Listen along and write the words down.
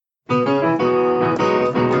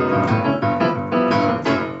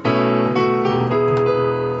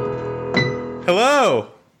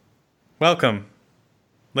Welcome,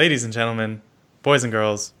 ladies and gentlemen, boys and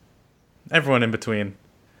girls, everyone in between.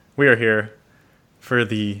 We are here for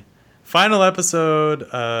the final episode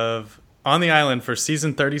of On the Island for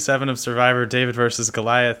Season 37 of Survivor, David versus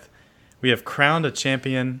Goliath. We have crowned a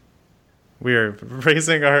champion. We are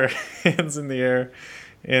raising our hands in the air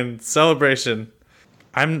in celebration.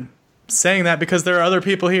 I'm saying that because there are other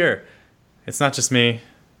people here. It's not just me,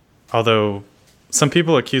 although some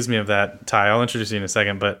people accuse me of that. Ty, I'll introduce you in a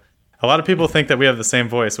second, but a lot of people think that we have the same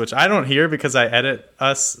voice, which I don't hear because I edit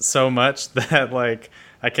us so much that,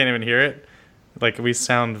 I can't even hear it. We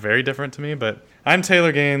sound very different to me, but I'm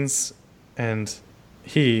Taylor Gaines, and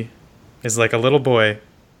he is like a little boy.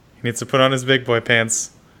 He needs to put on his big boy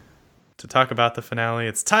pants to talk about the finale.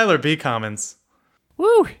 It's Tyler B. Commons.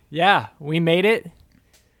 Woo! Yeah, we made it.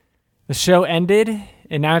 The show ended,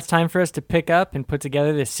 and now it's time for us to pick up and put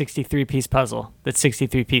together this 63-piece puzzle. That's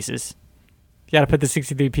 63 pieces. You gotta put the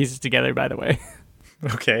 63 pieces together, by the way.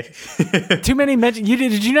 Okay. Too many mentions.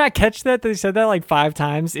 Did you not catch that? They said that like 5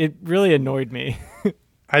 times. It really annoyed me.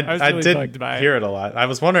 I did hear it a lot. I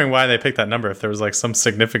was wondering why they picked that number, if there was some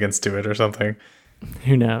significance to it or something.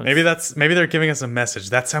 Who knows? Maybe they're giving us a message.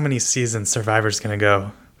 That's how many seasons Survivor's gonna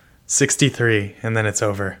go. 63, and then it's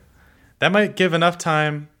over. That might give enough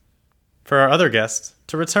time for our other guests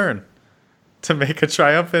to return, to make a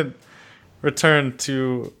triumphant return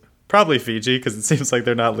to probably Fiji, because it seems like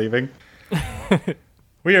they're not leaving.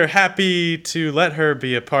 We are happy to let her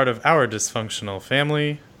be a part of our dysfunctional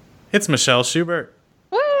family. It's Michelle Schubert.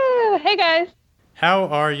 Woo! Hey guys. How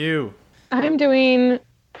are you? I'm doing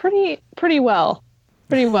pretty well.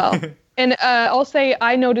 Pretty well. And I'll say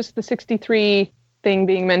I noticed the 63 thing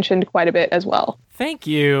being mentioned quite a bit as well. Thank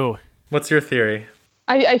you. What's your theory?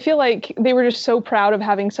 I feel like they were just so proud of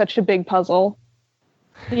having such a big puzzle.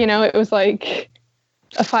 You know, it was like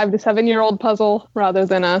a 5 to 7 year old puzzle rather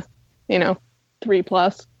than a,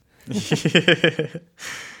 3+.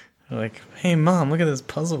 Hey mom, look at this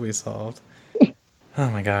puzzle we solved. Oh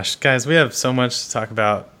my gosh. Guys, we have so much to talk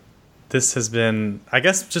about. This has been, I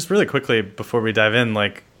guess, just really quickly before we dive in,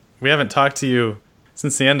 we haven't talked to you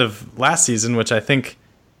since the end of last season, which I think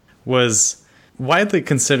was widely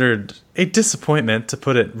considered a disappointment, to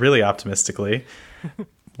put it really optimistically.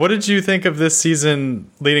 What did you think of this season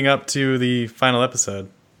leading up to the final episode?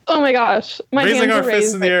 Oh my gosh. My raising hands our are raised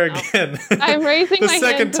fists in the air now. again. I'm raising the my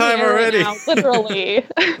second hands time in the air already. Right now, literally.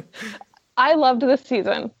 I loved this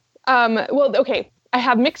season. Well, okay. I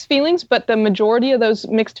have mixed feelings, but the majority of those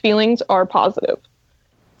mixed feelings are positive.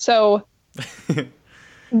 So,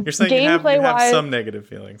 you're saying you have some negative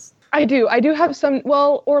feelings. I do have some,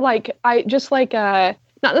 not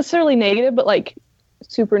necessarily negative, but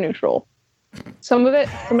super neutral. Some of it.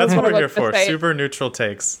 That's what we're here for. Super neutral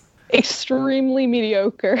takes. Extremely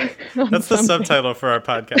mediocre. That's the subtitle for our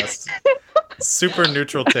podcast. Super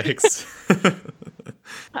neutral takes.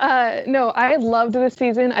 No, I loved this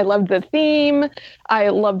season. I loved the theme. I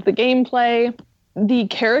loved the gameplay. The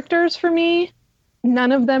characters, for me,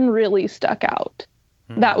 none of them really stuck out.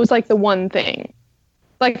 That was the one thing.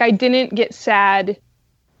 I didn't get sad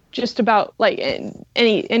just about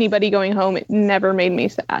anybody going home. It never made me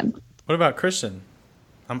sad. What about Christian?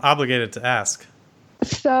 I'm obligated to ask.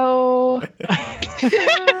 So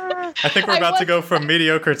I think we're about to go from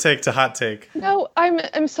mediocre take to hot take. No,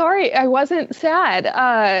 I'm sorry. I wasn't sad.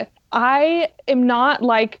 I am not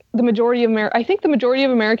like the majority of I think the majority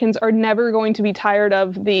of Americans are never going to be tired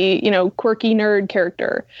of the, quirky nerd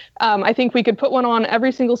character. I think we could put one on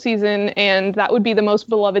every single season and that would be the most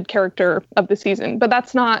beloved character of the season. But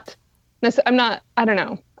that's not, I don't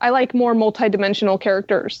know. I like more multidimensional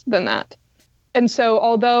characters than that. And so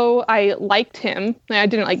although I liked him, I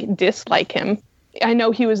didn't dislike him. I know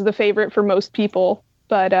he was the favorite for most people,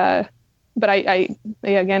 but I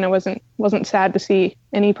wasn't sad to see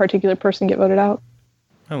any particular person get voted out.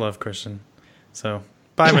 I love Christian. So,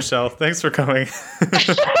 bye, Michelle. Thanks for coming.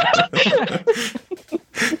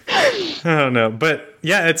 Oh, no. But,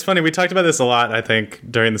 yeah, it's funny. We talked about this a lot, I think,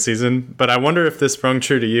 during the season. But I wonder if this rung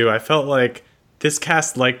true to you. I felt like this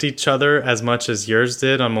cast liked each other as much as yours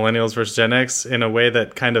did on Millennials vs. Gen X in a way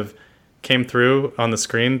that kind of came through on the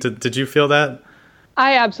screen. Did you feel that?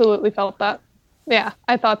 I absolutely felt that. Yeah,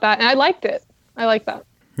 I thought that. And I liked it. I like that.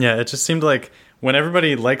 Yeah, it just seemed like when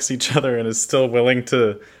everybody likes each other and is still willing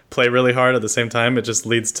to play really hard at the same time, it just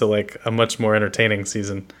leads to a much more entertaining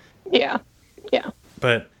season. Yeah. Yeah.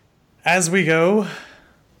 But as we go,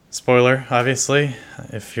 spoiler, obviously,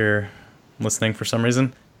 if you're listening for some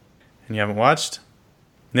reason and you haven't watched,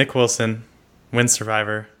 Nick Wilson wins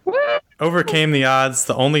Survivor. Overcame the odds.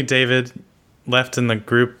 The only David left in the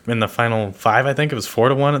group in the final 5, I think. It was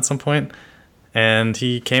 4-1 at some point. and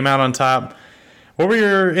he came out on top. What were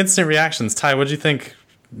your instant reactions? Ty, what did you think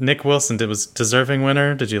Nick Wilson did? Was deserving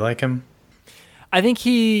winner? Did you like him? I think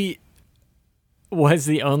he was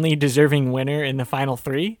the only deserving winner in the final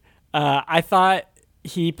three. I thought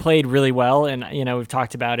he played really well, and we've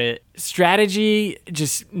talked about it. Strategy,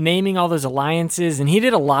 just naming all those alliances, and he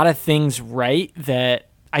did a lot of things right that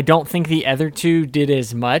I don't think the other two did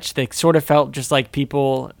as much. They sort of felt just like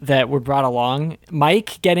people that were brought along.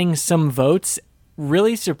 Mike getting some votes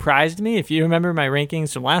really surprised me. If you remember my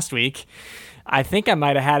rankings from last week, I think I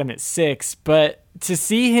might have had him at 6, but to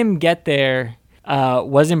see him get there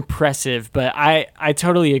was impressive. But I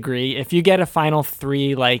totally agree. If you get a final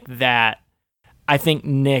 3 like that, I think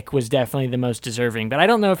Nick was definitely the most deserving, but I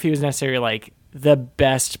don't know if he was necessarily like the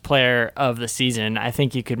best player of the season. I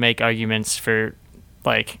think you could make arguments for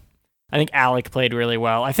I think Alec played really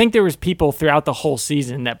well. I think there was people throughout the whole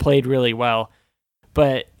season that played really well,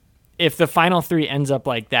 but if the final 3 ends up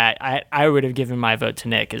like that, I would have given my vote to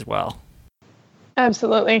Nick as well.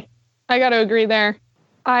 Absolutely. I got to agree there.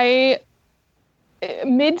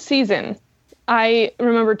 Mid-season, I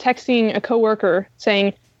remember texting a coworker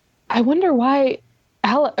saying, I wonder why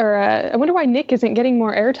Nick isn't getting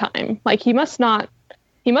more airtime. Like he must not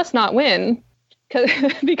win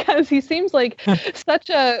because he seems like such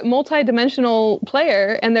a multi-dimensional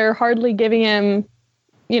player, and they're hardly giving him,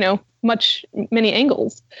 many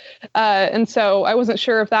angles. And so I wasn't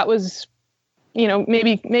sure if that was,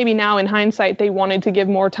 maybe now in hindsight they wanted to give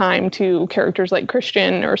more time to characters like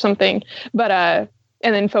Christian or something, but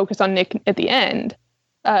and then focus on Nick at the end.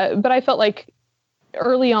 But I felt like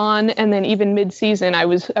early on, and then even mid-season, I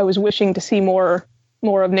was wishing to see more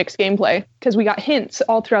of Nick's gameplay, because we got hints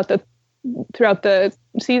all throughout the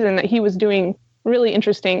season that he was doing really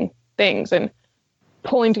interesting things and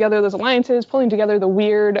pulling together those alliances, pulling together the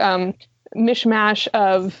weird mishmash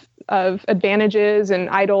of advantages and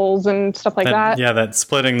idols and stuff like that. Yeah, that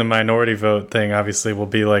splitting the minority vote thing obviously will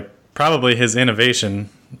be like probably his innovation,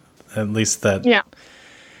 at least that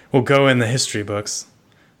will go in the history books.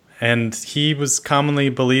 And he was commonly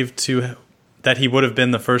believed that he would have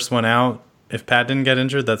been the first one out if Pat didn't get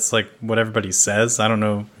injured. That's like what everybody says. I don't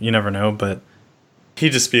know. You never know, but he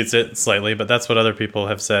disputes it slightly. But that's what other people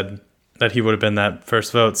have said, that he would have been that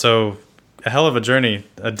first vote. So a hell of a journey,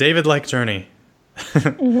 a David-like journey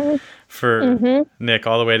for Nick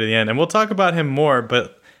all the way to the end. And we'll talk about him more,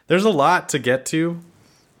 but there's a lot to get to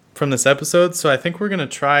from this episode. So I think we're going to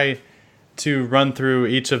try to run through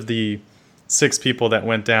each of the 6 people that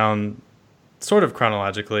went down sort of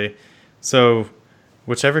chronologically. So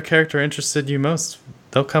whichever character interested you most,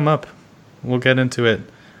 they'll come up. We'll get into it.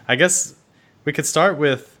 I guess we could start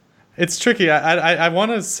with, it's tricky. I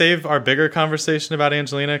want to save our bigger conversation about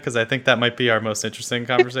Angelina, because I think that might be our most interesting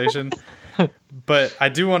conversation. But I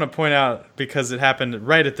do want to point out, because it happened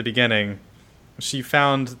right at the beginning, she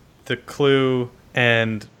found the clue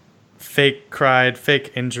and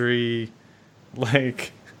fake injury,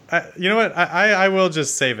 like... you know what? I will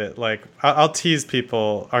just save it. Like, I'll tease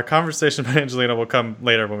people. Our conversation about Angelina will come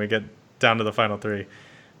later when we get down to the final 3.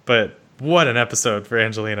 But what an episode for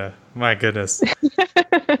Angelina. My goodness.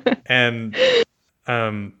 And,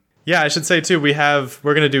 I should say, too, we're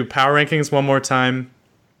going to do power rankings one more time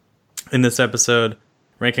in this episode,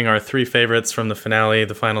 ranking our 3 favorites from the finale,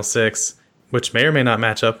 the final 6, which may or may not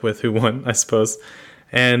match up with who won, I suppose.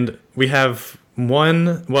 And we have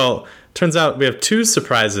turns out we have 2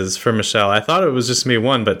 surprises for Michelle. I thought it was just me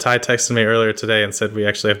 1, but Ty texted me earlier today and said we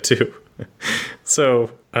actually have 2.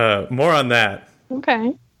 So more on that.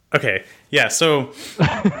 Okay. Yeah, so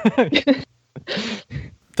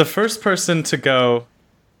the first person to go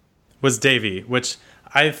was Davey, which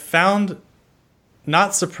I found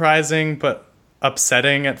not surprising, but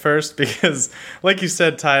upsetting at first, because like you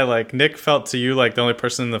said, Ty, like Nick felt to you like the only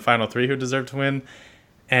person in the final 3 who deserved to win.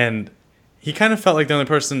 And he kind of felt like the only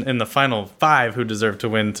person in the final 5 who deserved to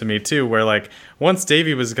win to me too, where like once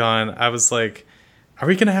Davey was gone, I was like, are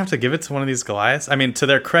we going to have to give it to one of these Goliaths? I mean, to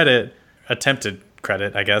their credit, attempted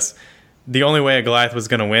credit, I guess, the only way a Goliath was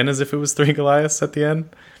going to win is if it was 3 Goliaths at the end.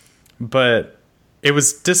 But it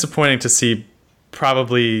was disappointing to see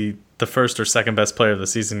probably the first or second best player of the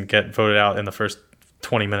season get voted out in the first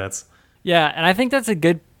 20 minutes. Yeah, and I think that's a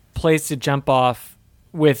good place to jump off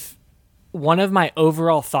with one of my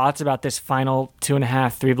overall thoughts about this final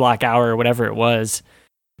 2.5, 3 block hour, or whatever it was,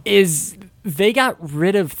 is they got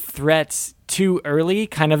rid of threats too early,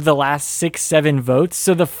 kind of the last 6, 7 votes.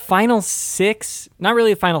 So the final 6, not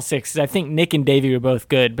really the final 6, because I think Nick and Davey were both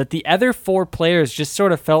good, but the other 4 players just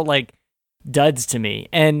sort of felt like duds to me.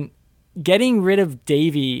 And getting rid of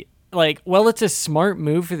Davey, like, well, it's a smart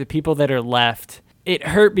move for the people that are left, it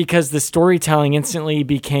hurt because the storytelling instantly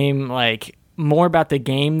became like more about the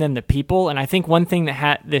game than the people. And I think one thing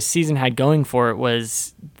that this season had going for it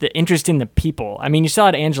was the interest in the people. I mean, you saw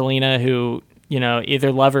it Angelina, who, you know,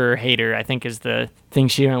 either love her or hate her, I think is the thing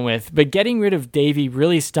she went with. But getting rid of Davey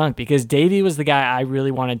really stunk because Davey was the guy I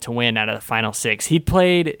really wanted to win out of the final 6. He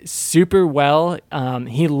played super well.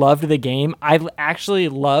 He loved the game. I actually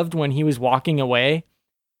loved when he was walking away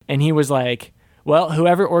and he was like, well,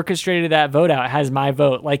 whoever orchestrated that vote out has my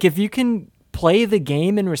vote. Like, if you can play the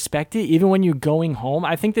game and respect it, even when you're going home,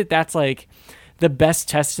 I think that that's like the best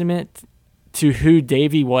testament to who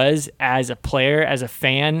Davey was as a player, as a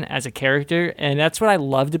fan, as a character. And that's what I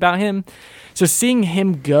loved about him. So seeing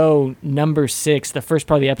him go number 6, the first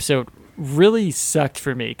part of the episode, really sucked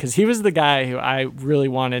for me because he was the guy who I really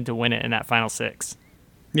wanted to win it in that final 6.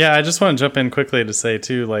 Yeah, I just want to jump in quickly to say,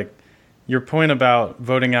 too, like, your point about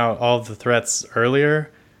voting out all of the threats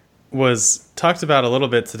earlier was talked about a little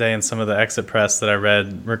bit today in some of the exit press that I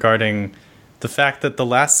read regarding the fact that the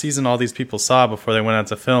last season all these people saw before they went out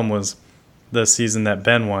to film was the season that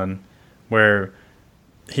Ben won, where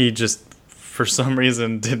he just, for some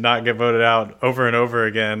reason, did not get voted out over and over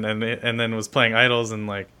again, and then was playing idols and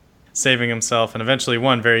like saving himself, and eventually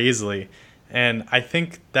won very easily. And I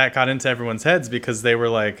think that got into everyone's heads because they were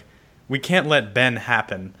like, we can't let Ben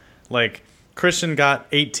happen. Like, Christian got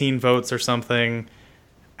 18 votes or something.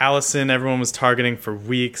 Allison, everyone was targeting for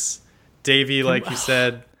weeks. Davey, like you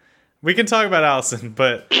said, we can talk about Allison,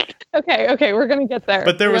 but okay, we're gonna get there.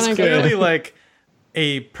 But there was clearly like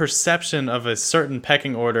a perception of a certain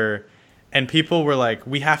pecking order, and people were like,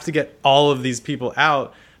 we have to get all of these people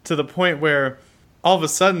out, to the point where all of a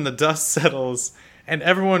sudden the dust settles and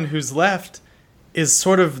everyone who's left is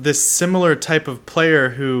sort of this similar type of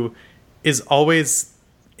player who is always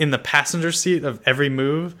in the passenger seat of every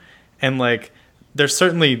move, and like they're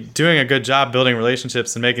certainly doing a good job building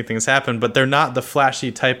relationships and making things happen, but they're not the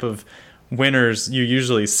flashy type of winners you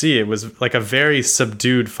usually see. It was like a very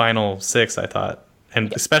subdued final 6, I thought,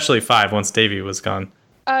 and especially 5 once Davey was gone.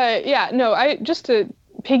 I just to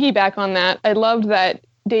piggyback on that, I loved that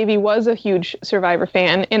Davey was a huge Survivor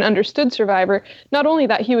fan and understood Survivor. Not only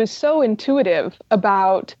that, he was so intuitive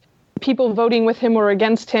about people voting with him or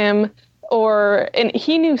against him, and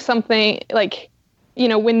he knew something, like, you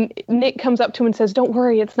know, when Nick comes up to him and says, "Don't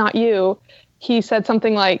worry, it's not you," he said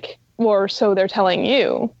something like, "Or so they're telling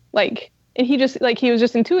you." Like, and he was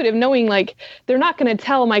just intuitive, knowing like they're not going to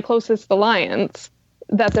tell my closest alliance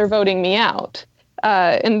that they're voting me out.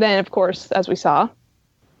 And then, of course, as we saw,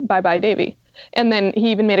 bye Davey. And then he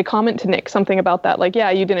even made a comment to Nick, something about that, like,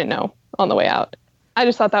 "Yeah, you didn't know on the way out." I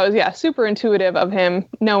just thought that was, super intuitive of him,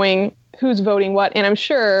 knowing who's voting what. And I'm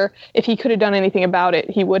sure if he could have done anything about it,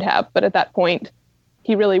 he would have. But at that point,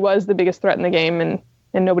 he really was the biggest threat in the game, and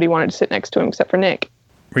nobody wanted to sit next to him except for Nick.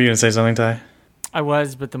 Were you going to say something, Ty? I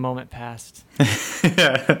was, but the moment passed.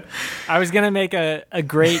 Yeah. I was going to make a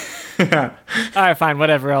great... All right, fine,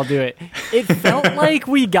 whatever, I'll do it. It felt like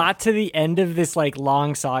we got to the end of this like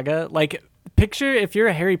long saga. Like, picture if you're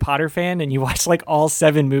a Harry Potter fan and you watch like all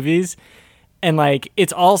 7 movies, and like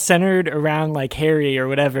it's all centered around like Harry or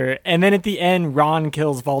whatever, and then at the end Ron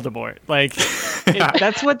kills Voldemort. Like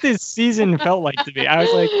that's what this season felt like to me.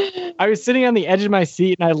 I was sitting on the edge of my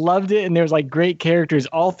seat and I loved it, and there was like great characters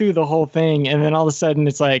all through the whole thing, and then all of a sudden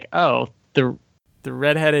it's like, oh, the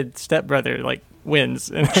redheaded stepbrother like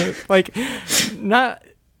wins, and like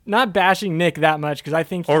not bashing Nick that much because I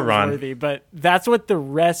think he's worthy, but that's what the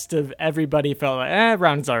rest of everybody felt like.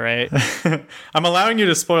 Ron's all right. I'm allowing you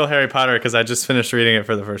to spoil Harry Potter because I just finished reading it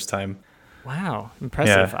for the first time. Wow,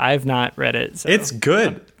 impressive. Yeah. I've not read it. So. It's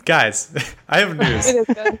good. Guys, I have news. It is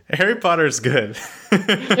good. Harry Potter's good.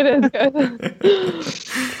 It is good.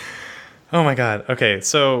 Oh my God. Okay,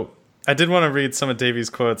 so I did want to read some of Davey's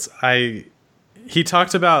quotes. He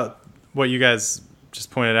talked about what you guys just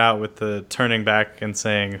pointed out with the turning back and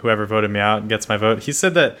saying whoever voted me out gets my vote. He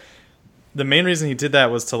said that the main reason he did that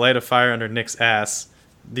was to light a fire under Nick's ass.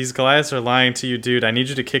 These Goliaths are lying to you, dude. I need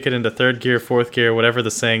you to kick it into 3rd gear, 4th gear, whatever the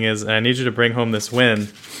saying is, and I need you to bring home this win.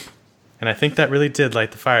 And I think that really did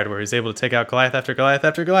light the fire to where he was able to take out Goliath after Goliath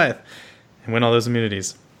after Goliath and win all those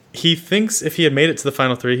immunities. He thinks if he had made it to the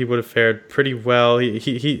final 3, he would have fared pretty well.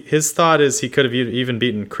 His thought is he could have even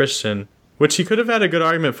beaten Christian, which he could have had a good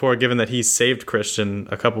argument for, given that he saved Christian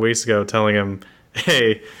a couple weeks ago, telling him,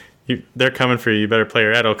 hey, they're coming for you, you better play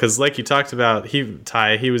your idol. Because like you talked about, he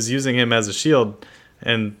was using him as a shield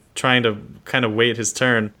and trying to kind of wait his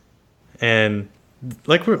turn. And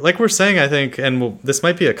like we're saying, I think, and this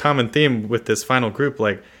might be a common theme with this final group,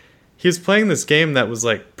 like he was playing this game that was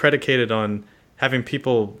like predicated on having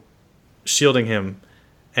people shielding him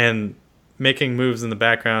and making moves in the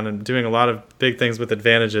background and doing a lot of big things with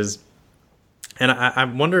advantages. And I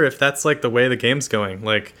wonder if that's like the way the game's going.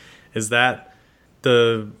 Like, is that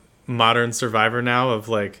the modern Survivor now of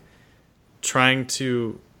like trying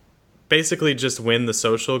to basically just win the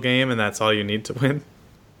social game and that's all you need to win?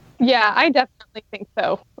 Yeah, I definitely think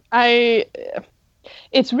so.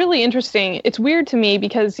 It's really interesting. It's weird to me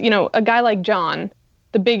because, you know, a guy like John,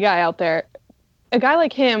 the big guy out there, a guy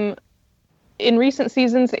like him in recent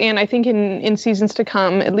seasons, and I think in seasons to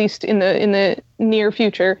come, at least in the near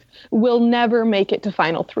future, will never make it to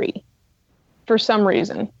Final 3 for some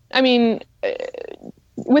reason. I mean,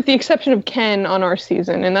 with the exception of Ken on our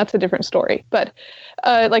season, and that's a different story. But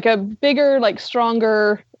like a bigger, like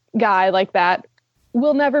stronger guy like that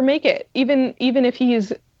will never make it, even if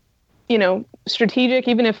he's, you know, strategic,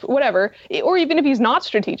 even if whatever, or even if he's not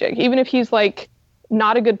strategic, even if he's like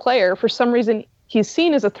not a good player, for some reason he's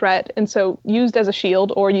seen as a threat and so used as a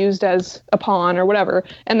shield or used as a pawn or whatever,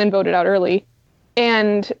 and then voted out early.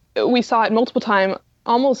 And we saw it multiple times.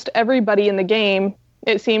 Almost everybody in the game,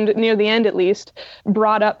 it seemed near the end at least,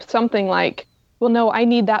 brought up something like, well, no, I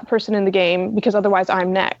need that person in the game because otherwise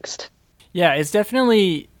I'm next. Yeah, it's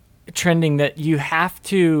definitely trending that you have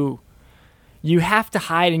to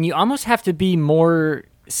hide, and you almost have to be more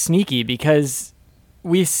sneaky, because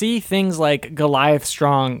we see things like Goliath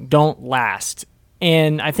Strong don't last.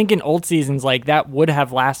 And I think in old seasons, like, that would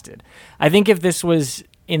have lasted. I think if this was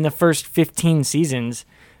in the first 15 seasons,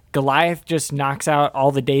 Goliath just knocks out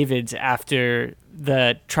all the Davids after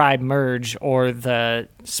the tribe merge or the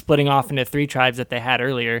splitting off into 3 tribes that they had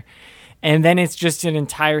earlier. And then it's just an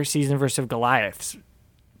entire season versus Goliaths.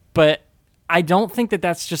 But I don't think that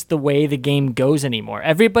that's just the way the game goes anymore.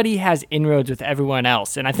 Everybody has inroads with everyone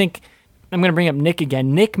else. And I think I'm going to bring up Nick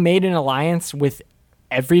again. Nick made an alliance with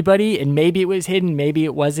everybody, and maybe it was hidden, maybe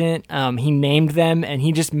it wasn't. He named them, and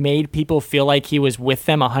he just made people feel like he was with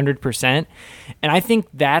them 100%. And I think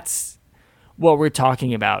that's what we're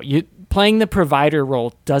talking about. Playing the provider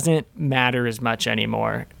role doesn't matter as much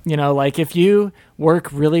anymore. You know, like, if you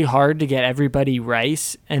work really hard to get everybody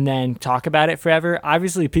rice and then talk about it forever,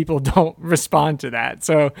 obviously people don't respond to that.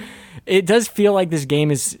 So it does feel like this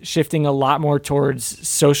game is shifting a lot more towards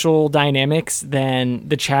social dynamics than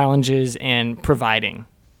the challenges and providing.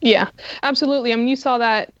 Yeah, absolutely. I mean, you saw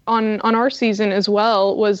that on our season as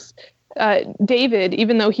well, was David,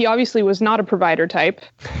 even though he obviously was not a provider type,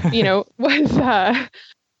 you know, was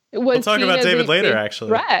we'll talk about David later, actually.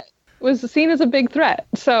 Threat. Was seen as a big threat.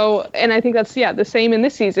 So, and I think that's, the same in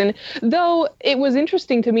this season. Though it was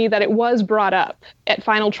interesting to me that it was brought up at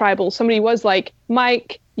Final Tribal. Somebody was like,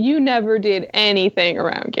 Mike, you never did anything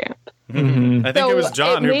around camp. Mm-hmm. I think it was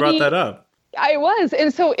John who brought that up. I was.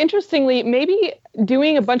 And so interestingly, maybe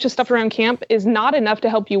doing a bunch of stuff around camp is not enough to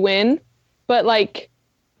help you win, but like,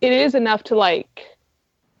 it is enough to like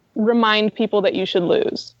remind people that you should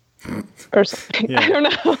lose or something. Yeah. I don't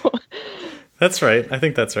know. That's right. I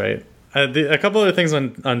think that's right. A couple other things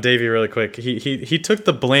on Davey really quick. He took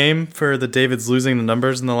the blame for the Davids losing the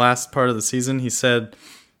numbers in the last part of the season. He said,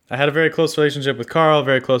 I had a very close relationship with Carl, a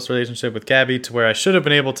very close relationship with Gabby, to where I should have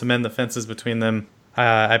been able to mend the fences between them.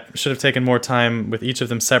 I should have taken more time with each of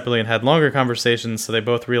them separately and had longer conversations so they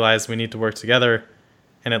both realized we need to work together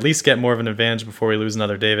and at least get more of an advantage before we lose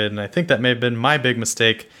another David. And I think that may have been my big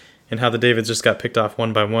mistake in how the Davids just got picked off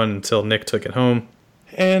one by one until Nick took it home.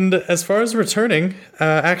 And as far as returning,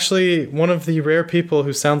 actually, one of the rare people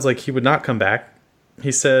who sounds like he would not come back,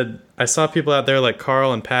 he said, I saw people out there like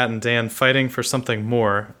Carl and Pat and Dan fighting for something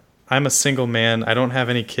more. I'm a single man. I don't have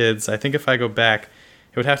any kids. I think if I go back,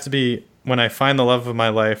 it would have to be when I find the love of my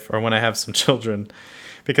life or when I have some children,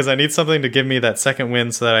 because I need something to give me that second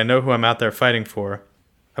win so that I know who I'm out there fighting for.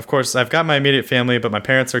 Of course, I've got my immediate family, but my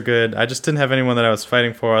parents are good. I just didn't have anyone that I was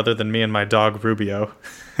fighting for other than me and my dog, Rubio.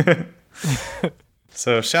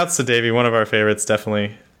 So shouts to Davey, one of our favorites,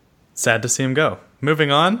 definitely. Sad to see him go. Moving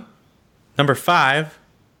on, number 5,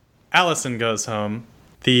 Allison goes home.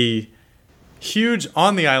 The huge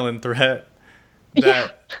on the island threat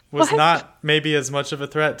that was not maybe as much of a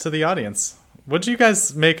threat to the audience. What do you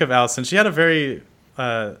guys make of Allison? She had a very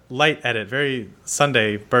light edit, very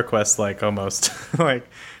Sunday Berquest-like almost, like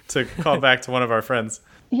to call back to one of our friends.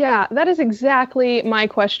 Yeah, that is exactly my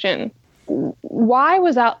question. Why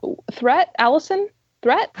was Allison?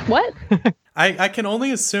 Threat? What? I can only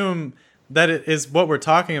assume that it is what we're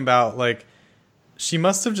talking about. Like, she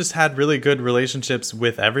must have just had really good relationships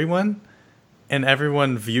with everyone, and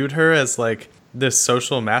everyone viewed her as like this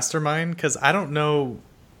social mastermind, because I don't know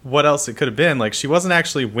what else it could have been. Like, she wasn't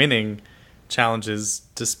actually winning challenges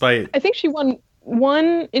despite... I think she won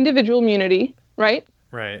one individual immunity, right?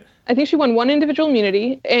 Right. I think she won one individual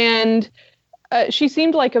immunity, and She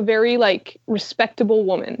seemed like a very like respectable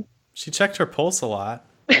woman. She checked her pulse a lot.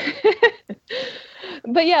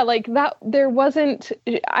 But yeah, like that, there wasn't,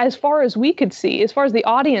 as far as we could see, as far as the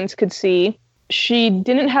audience could see, she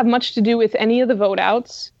didn't have much to do with any of the vote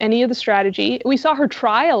outs, any of the strategy. We saw her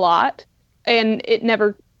try a lot, and it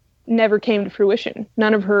never came to fruition.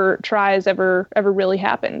 None of her tries ever really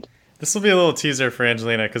happened. This will be a little teaser for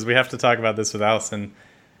Angelina, because we have to talk about this with Allison.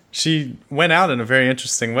 She went out in a very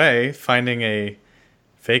interesting way, finding a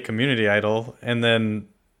fake community idol and then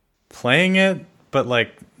playing it, but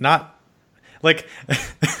like not like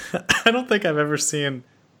I don't think I've ever seen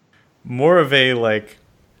more of a like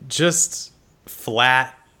just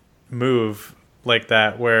flat move like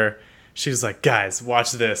that, where she's like, guys,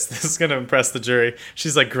 watch this. This is going to impress the jury.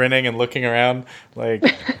 She's like grinning and looking around like,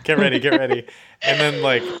 get ready, get ready. And then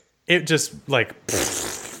like it just like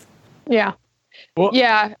yeah. Well,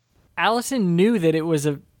 yeah. Allison knew that it was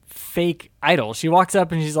a fake idol. She walks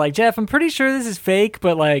up and she's like, Jeff, I'm pretty sure this is fake,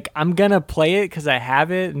 but like I'm gonna play it because I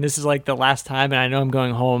have it, and this is like the last time, and I know I'm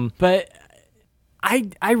going home. But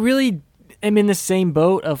I really am in the same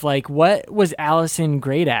boat of like, what was Allison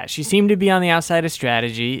great at? She seemed to be on the outside of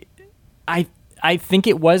strategy. I think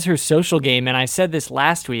it was her social game, and I said this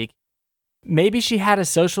last week. Maybe she had a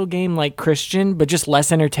social game like Christian, but just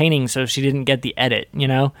less entertaining, so she didn't get the edit, you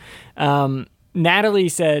know? Natalie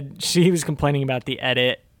said she was complaining about the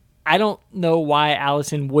edit. I don't know why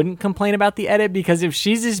Allison wouldn't complain about the edit, because if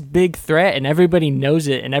she's this big threat and everybody knows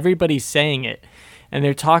it and everybody's saying it, and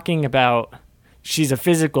they're talking about she's a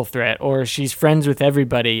physical threat or she's friends with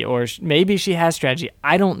everybody or maybe she has strategy,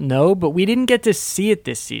 I don't know, but we didn't get to see it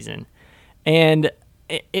this season. And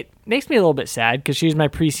it makes me a little bit sad because she was my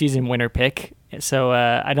preseason winner pick. So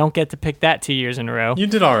I don't get to pick that 2 years in a row. You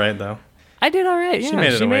did all right, though. I did all right. She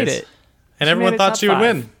made it. And everyone thought she would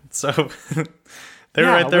win. So they were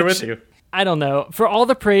right there with you. I don't know. For all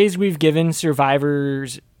the praise we've given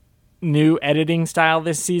Survivor's new editing style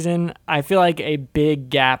this season, I feel like a big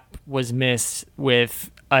gap was missed with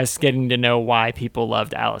us getting to know why people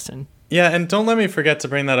loved Allison. Yeah, and don't let me forget to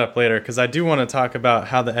bring that up later, because I do want to talk about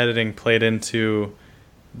how the editing played into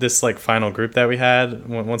this like final group that we had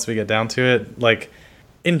once we get down to it. Like,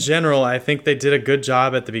 in general, I think they did a good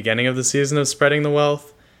job at the beginning of the season of spreading the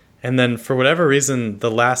wealth. And then for whatever reason,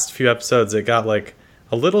 the last few episodes, it got like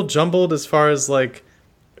a little jumbled as far as like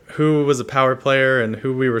who was a power player and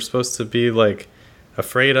who we were supposed to be like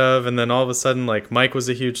afraid of. And then all of a sudden, like Mike was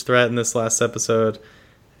a huge threat in this last episode.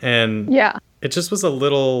 And yeah, it just was a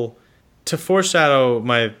little, to foreshadow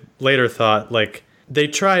my later thought, like they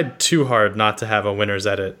tried too hard not to have a winner's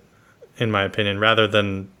edit, in my opinion, rather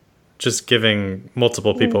than just giving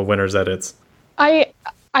multiple people winner's edits. I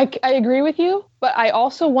agree with you, but I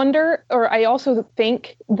also wonder, or I also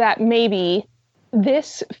think that maybe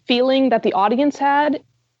this feeling that the audience had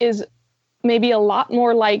is maybe a lot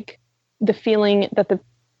more like the feeling that the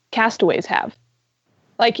castaways have.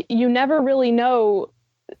 Like, you never really know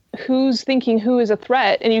who's thinking who is a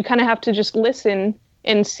threat, and you kind of have to just listen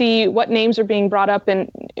and see what names are being brought up in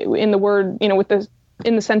the word, you know,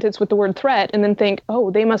 in the sentence with the word threat, and then think, oh,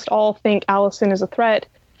 they must all think Allison is a threat.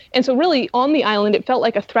 And so really on the island, it felt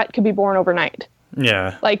like a threat could be born overnight.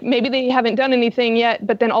 Yeah. Like maybe they haven't done anything yet,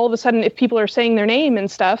 but then all of a sudden, if people are saying their name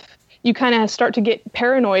and stuff, you kind of start to get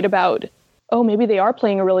paranoid about, oh, maybe they are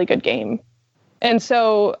playing a really good game. And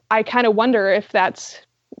so I kind of wonder if that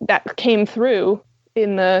came through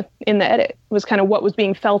in the edit, was kind of what was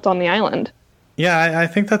being felt on the island. Yeah, I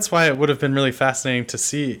think that's why it would have been really fascinating to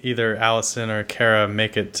see either Allison or Kara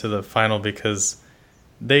make it to the final, because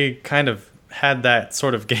they kind of had that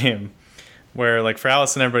sort of game where, like, for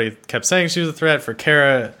Allison, everybody kept saying she was a threat. For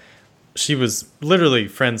Kara, she was literally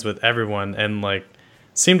friends with everyone, and like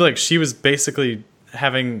seemed like she was basically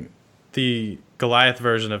having the Goliath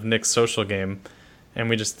version of Nick's social game, and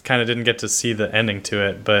we just kind of didn't get to see the ending to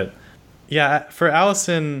it. But yeah, for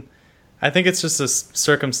Allison, I think it's just a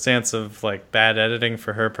circumstance of like bad editing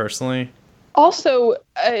for her personally. Also,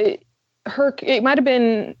 it might have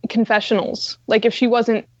been confessionals. Like if she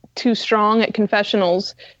wasn't too strong at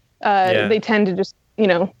confessionals, they tend to just, you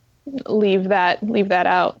know, leave that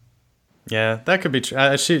out. Yeah, that could be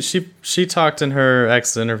true. She talked in her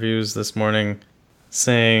exit interviews this morning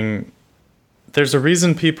saying there's a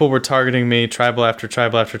reason people were targeting me, tribal after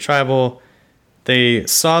tribal after tribal. They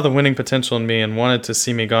saw the winning potential in me and wanted to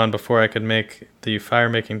see me gone before I could make the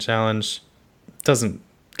fire-making challenge. Doesn't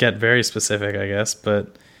get very specific, I guess,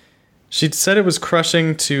 but she said it was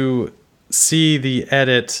crushing to see the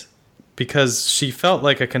edit because she felt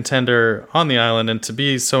like a contender on the island, and to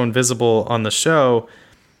be so invisible on the show,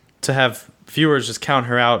 to have viewers just count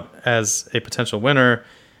her out as a potential winner,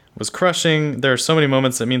 was crushing. There are so many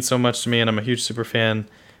moments that mean so much to me, and I'm a huge super fan.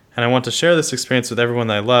 And I want to share this experience with everyone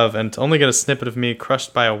that I love. And to only get a snippet of me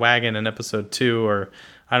crushed by a wagon in episode 2, or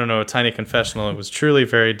I don't know, a tiny confessional, it was truly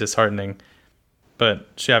very disheartening. But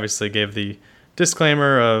she obviously gave the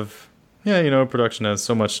disclaimer of, yeah, production has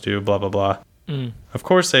so much to do, blah, blah, blah. Of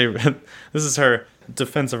course, this is her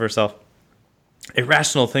defense of herself. A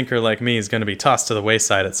rational thinker like me is going to be tossed to the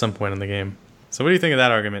wayside at some point in the game. So what do you think of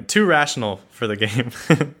that argument? Too rational for the game.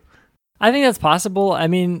 I think that's possible. I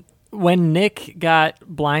mean, when Nick got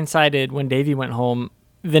blindsided when Davey went home,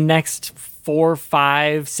 the next 4,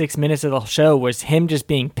 5, 6 minutes of the show was him just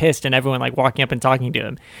being pissed and everyone like walking up and talking to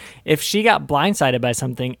him. If she got blindsided by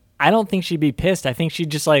something, I don't think she'd be pissed. I think she'd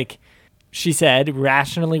just, like she said,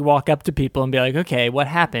 rationally walk up to people and be like, okay, what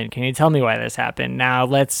happened? Can you tell me why this happened? Now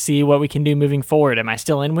let's see what we can do moving forward. Am I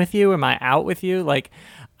still in with you? Am I out with you? Like,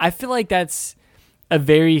 I feel like that's a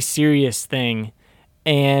very serious thing.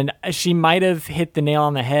 And she might have hit the nail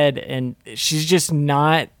on the head, and she's just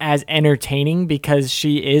not as entertaining because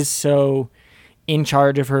she is so in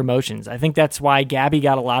charge of her emotions. I think that's why Gabby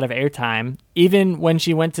got a lot of airtime. Even when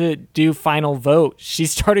she went to do final vote, she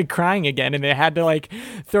started crying again, and they had to like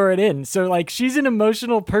throw it in. So like, she's an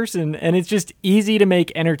emotional person, and it's just easy to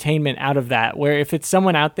make entertainment out of that. Where if it's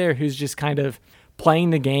someone out there who's just kind of playing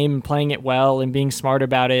the game and playing it well and being smart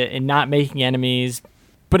about it and not making enemies,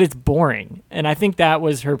 but it's boring. And I think that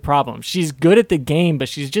was her problem. She's good at the game, but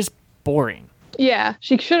she's just boring. Yeah,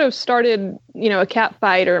 she should have started, a cat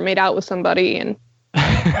fight or made out with somebody, and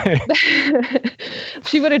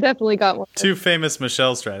she would have definitely got one. 2 famous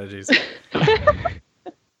Michelle strategies.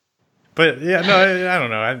 But yeah, no, I don't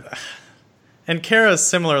know. And Kara's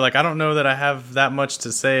similar. Like, I don't know that I have that much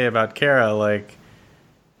to say about Kara. Like,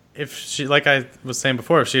 if she, like I was saying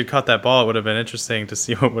before, if she had caught that ball, it would have been interesting to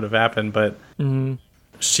see what would have happened. But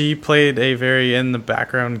she played a very in the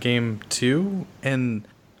background game too, and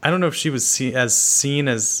I don't know if she was seen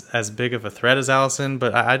as big of a threat as Allison,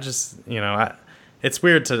 but I just, it's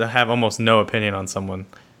weird to have almost no opinion on someone.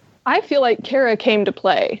 I feel like Kara came to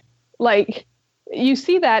play. Like, you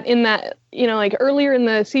see that in that, like earlier in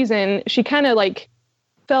the season, she kind of like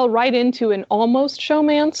fell right into an almost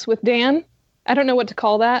showmance with Dan. I don't know what to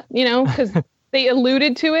call that, because they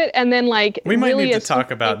alluded to it, and then like we might really need to talk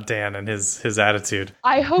about Dan and his attitude.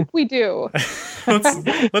 I hope we do.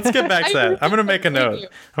 let's get back to that. I'm gonna make a note. I'm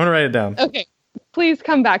gonna write it down. Okay, please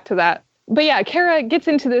come back to that. But yeah, Kara gets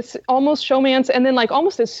into this almost showmance, and then like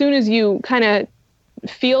almost as soon as you kind of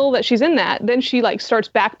feel that she's in that, then she like starts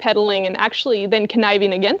backpedaling and actually then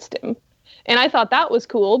conniving against him. And I thought that was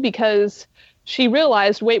cool because she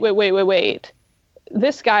realized, wait.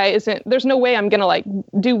 This guy isn't, there's no way I'm going to like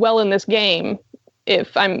do well in this game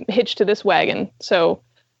if I'm hitched to this wagon. So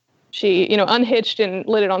she, unhitched and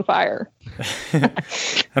lit it on fire.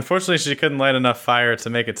 Unfortunately, she couldn't light enough fire to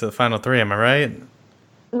make it to the final 3. Am I right?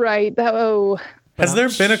 Right. Has there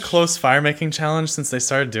been a close fire making challenge since they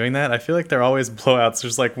started doing that? I feel like they're always blowouts.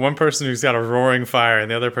 There's like one person who's got a roaring fire and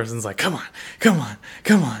the other person's like, come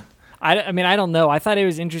on. I mean, I don't know. I thought it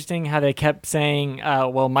was interesting how they kept saying,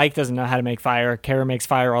 well, Mike doesn't know how to make fire. Kara makes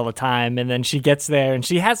fire all the time. And then she gets there and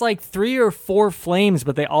she has like 3 or 4 flames,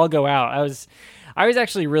 but they all go out. I was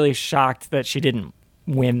actually really shocked that she didn't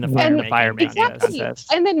win the fire making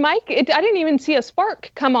contest. And then Mike, I didn't even see a spark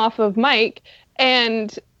come off of Mike.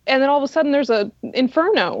 And then all of a sudden there's a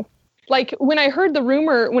inferno. Like when I heard the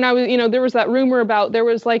rumor, when I was, there was that rumor about there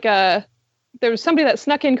was somebody that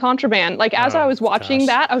snuck in contraband. Like as I was watching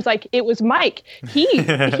that, I was like, it was Mike. He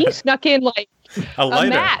snuck in like a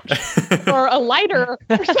match or a lighter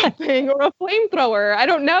or something or a flamethrower. I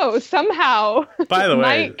don't know. Somehow. By the way,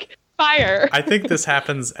 Mike fire. I think this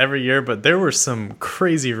happens every year, but there were some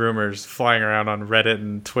crazy rumors flying around on Reddit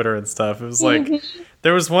and Twitter and stuff. It was like,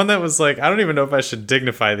 there was one that was like, I don't even know if I should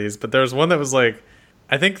dignify these, but there was one that was like,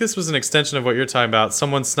 I think this was an extension of what you're talking about.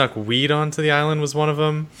 Someone snuck weed onto the island was one of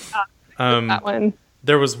them. That one.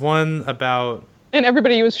 There was one about... And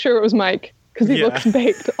everybody was sure it was Mike, because he looks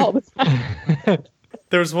baked all the time.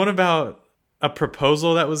 There was one about a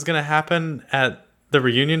proposal that was going to happen at the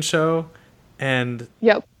reunion show, and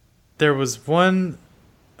there was one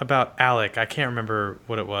about Alec. I can't remember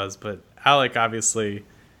what it was, but Alec obviously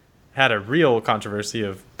had a real controversy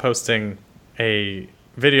of posting a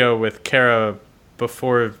video with Kara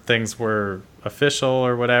before things were official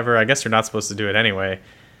or whatever. I guess you're not supposed to do it anyway.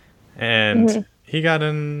 And he got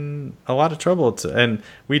in a lot of trouble. And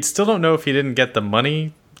we still don't know if he didn't get the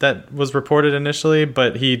money that was reported initially,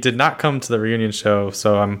 but he did not come to the reunion show.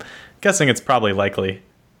 So I'm guessing it's probably likely.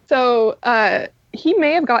 So he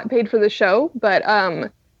may have got paid for the show, but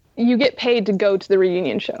you get paid to go to the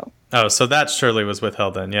reunion show. Oh, so that surely was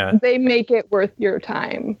withheld then, yeah. They make it worth your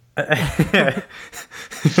time.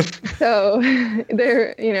 So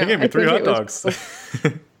they're, They gave me 3 hot dogs.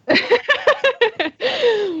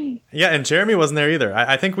 Yeah, and Jeremy wasn't there either.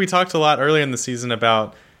 I think we talked a lot earlier in the season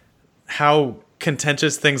about how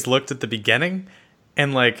contentious things looked at the beginning,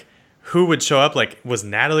 and like who would show up. Like, was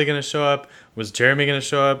Natalie going to show up? Was Jeremy going to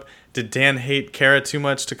show up? Did Dan hate Kara too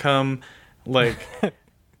much to come? Like,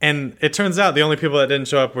 and it turns out the only people that didn't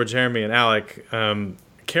show up were Jeremy and Alec.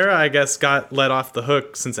 Kara, I guess, got let off the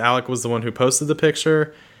hook since Alec was the one who posted the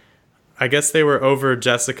picture. I guess they were over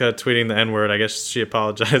Jessica tweeting the N-word. I guess she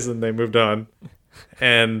apologized and they moved on.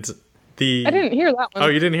 And I didn't hear that one. Oh,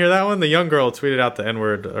 you didn't hear that one? The young girl tweeted out the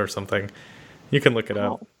N-word or something. You can look it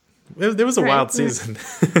up. It was a wild season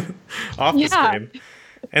off the screen.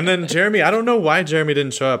 And then Jeremy, I don't know why Jeremy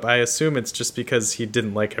didn't show up. I assume it's just because he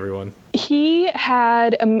didn't like everyone. He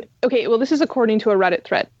had okay, well, this is according to a Reddit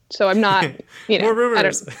thread, so I'm not, More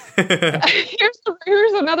rumors.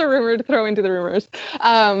 Here's another rumor to throw into the rumors.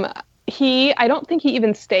 I don't think he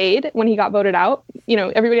even stayed when he got voted out.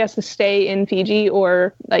 Everybody has to stay in Fiji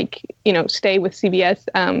or stay with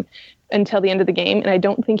CBS until the end of the game, and I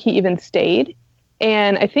don't think he even stayed.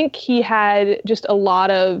 And I think he had just a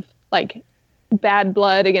lot of bad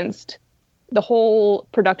blood against the whole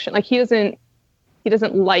production. He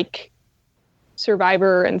doesn't like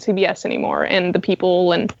Survivor and CBS anymore and the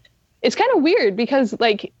people, and it's kind of weird because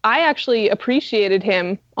I actually appreciated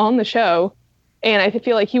him on the show, and I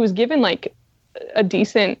feel like he was given a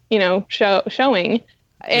decent showing.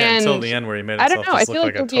 And until the end where he made himself just look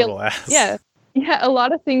like a total ass. Yeah, a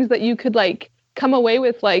lot of things that you could come away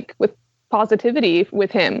with with positivity with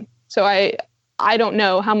him. So I don't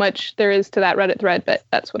know how much there is to that Reddit thread, but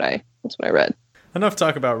that's what I read. Enough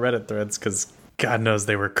talk about Reddit threads because God knows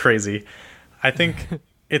they were crazy. I think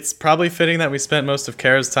it's probably fitting that we spent most of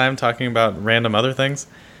Kara's time talking about random other things.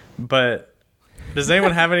 But does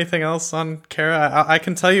anyone have anything else on Kara? I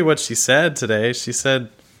can tell you what she said today. She said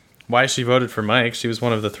why she voted for Mike. She was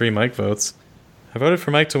one of the 3 Mike votes. I voted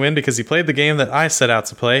for Mike to win because he played the game that I set out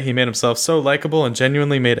to play. He made himself so likable and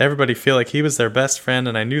genuinely made everybody feel like he was their best friend,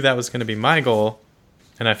 and I knew that was going to be my goal.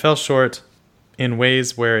 And I fell short in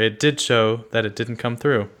ways where it did show that it didn't come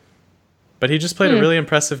through. But he just played a really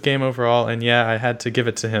impressive game overall, and yeah, I had to give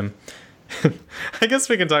it to him. I guess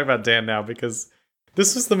we can talk about Dan now, because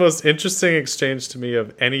this was the most interesting exchange to me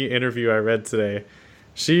of any interview I read today.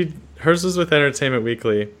 Hers was with Entertainment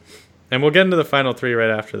Weekly, and we'll get into the final 3 right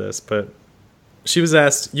after this, but she was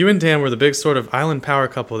asked, you and Dan were the big sort of island power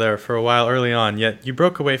couple there for a while early on, yet you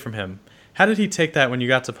broke away from him. How did he take that when you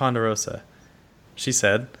got to Ponderosa? She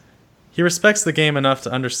said, he respects the game enough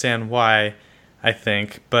to understand why, I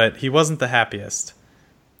think, but he wasn't the happiest.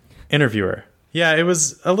 Interviewer, yeah, it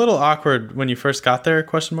was a little awkward when you first got there, ?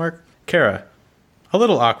 Kara, a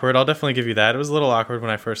little awkward, I'll definitely give you that. It was a little awkward when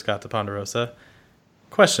I first got to Ponderosa.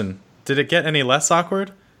 Question, did it get any less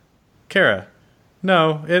awkward? Kara,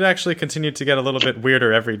 no, it actually continued to get a little bit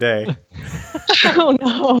weirder every day. Oh,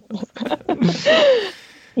 no.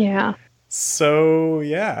 Yeah. So,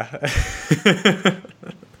 yeah.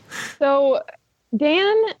 So,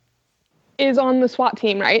 Dan is on the SWAT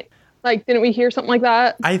team, right? Didn't we hear something like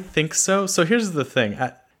that? I think so. So here's the thing.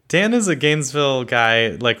 Dan is a Gainesville guy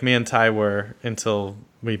like me and Ty were until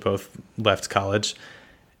we both left college.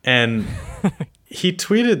 And he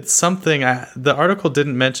tweeted something. The article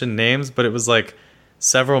didn't mention names, but it was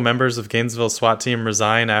several members of Gainesville SWAT team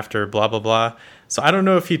resign after blah, blah, blah. So I don't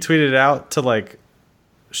know if he tweeted it out to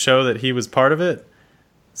show that he was part of it.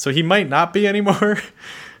 So he might not be anymore.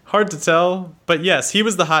 Hard to tell. But yes, he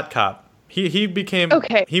was the hot cop. He became,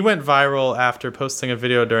 okay. He went viral after posting a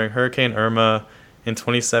video during Hurricane Irma in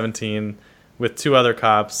 2017 with 2 other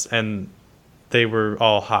cops, and they were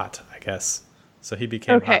all hot, I guess. So he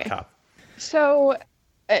became hot cop. So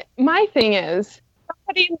my thing is,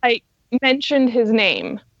 somebody mentioned his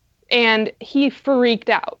name and he freaked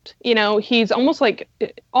out. He's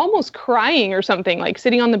almost crying or something,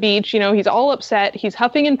 sitting on the beach, he's all upset, he's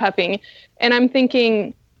huffing and puffing. And I'm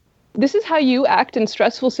thinking, this is how you act in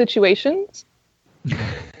stressful situations?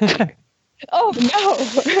 Oh,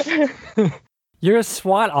 no. You're a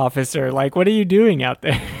SWAT officer. What are you doing out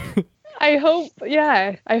there? I hope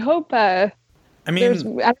there's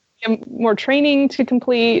more training to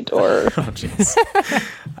complete, or... Oh, jeez.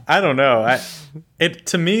 I don't know.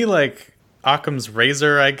 To me, Occam's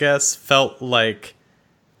razor, I guess, felt like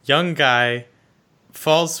young guy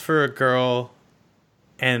falls for a girl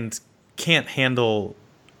and can't handle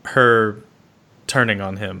her turning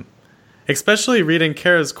on him. Especially reading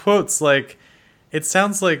Kara's quotes, it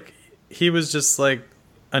sounds like he was just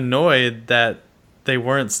annoyed that they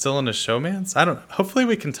weren't still in a showmance. I don't. Hopefully,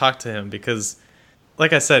 we can talk to him because,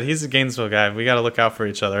 like I said, he's a Gainesville guy. We got to look out for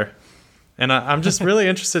each other. And I'm just really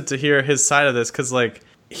interested to hear his side of this because, like,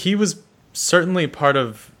 he was certainly part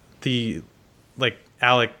of the, like,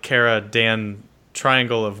 Alec, Kara, Dan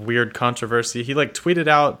triangle of weird controversy. He, like, tweeted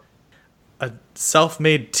out a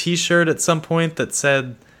self-made T-shirt at some point that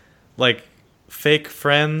said, like, fake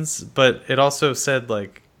friends, but it also said,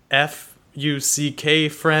 like, F-U-C-K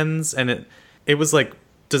friends, and it was, like,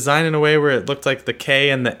 designed in a way where it looked like the K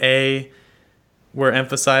and the A were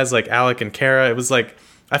emphasized, like Alec and Kara. It was, like,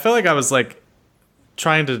 I felt like I was, like,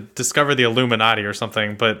 trying to discover the Illuminati or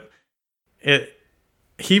something, but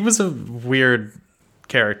he was a weird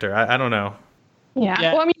character. I don't know.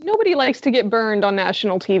 Yeah. Well, I mean, nobody likes to get burned on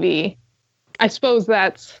national TV. I suppose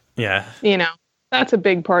that's, that's a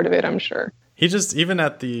big part of it, I'm sure. He just, even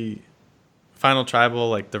at the final tribal,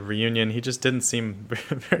 like the reunion, he just didn't seem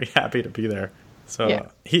very happy to be there. So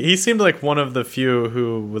he seemed like one of the few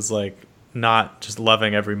who was, like, not just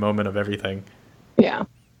loving every moment of everything. Yeah.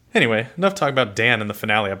 Anyway, enough talk about Dan in the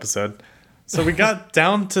finale episode. So we got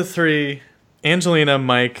down to 3, Angelina,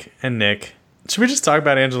 Mike, and Nick. Should we just talk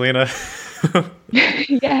about Angelina?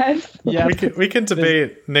 Yes. Yeah. We can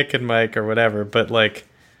debate Nick and Mike or whatever, but, like,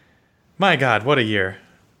 my God, what a year.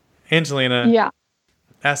 Angelina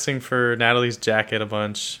asking for Natalie's jacket a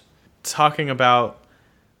bunch, talking about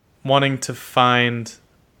wanting to find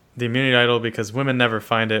the immunity idol because women never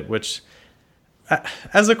find it, which,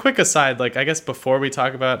 as a quick aside, like, I guess before we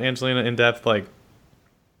talk about Angelina in depth, like,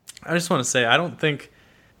 I just want to say I don't think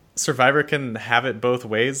Survivor can have it both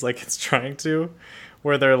ways like it's trying to,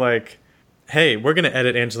 where they're like, hey, we're going to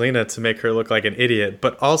edit Angelina to make her look like an idiot,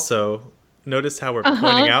 but also notice how we're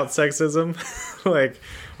pointing out sexism. Like,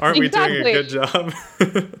 aren't we doing a good job?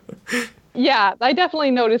 Yeah, I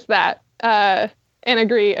definitely noticed that and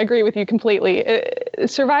agree with you completely.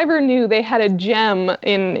 Survivor knew they had a gem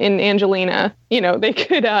in Angelina. They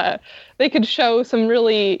could show some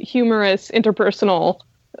really humorous interpersonal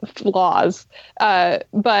flaws,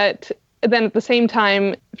 but then at the same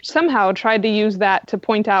time somehow tried to use that to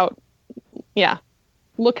point out,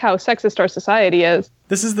 look how sexist our society is.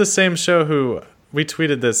 This is the same show who, we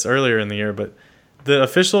tweeted this earlier in the year, but the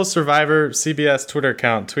official Survivor CBS Twitter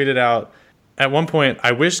account tweeted out at one point,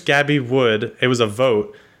 I wish Gabby would, it was a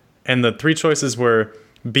vote, and the 3 choices were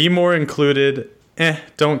be more included,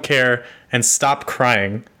 don't care, and stop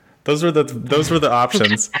crying. Those were the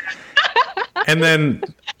options. And then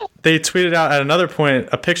they tweeted out at another point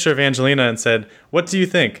a picture of Angelina and said, what do you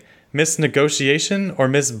think? Miss Negotiation or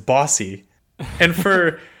Miss Bossy? And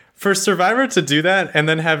for Survivor to do that and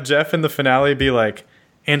then have Jeff in the finale be like,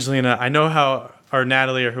 Angelina, I know how, or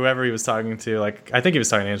Natalie or whoever he was talking to, like, I think he was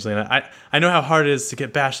talking to Angelina, I know how hard it is to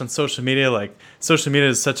get bashed on social media. Like, social media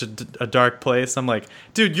is such a dark place. I'm like,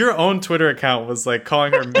 dude, your own Twitter account was, like,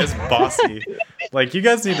 calling her Miss Bossy. Like, you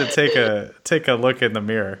guys need to take a look in the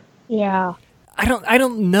mirror. Yeah. I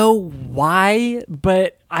don't know why,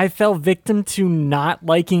 but I fell victim to not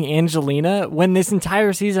liking Angelina when this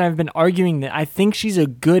entire season I've been arguing that I think she's a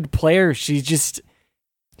good player. She's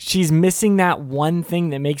missing that one thing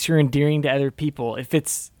that makes her endearing to other people. If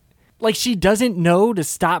it's like she doesn't know to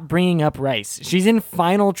stop bringing up rice. She's in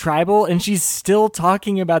final tribal and she's still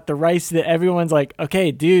talking about the rice that everyone's like,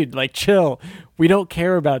 okay, dude, like chill. We don't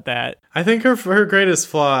care about that. I think her greatest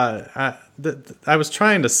flaw, I was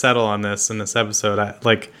trying to settle on this in this episode.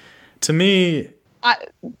 To me,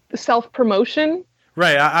 self-promotion.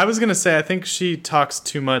 Right. I was going to say, I think she talks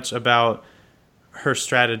too much about her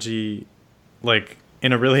strategy, like,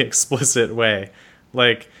 in a really explicit way.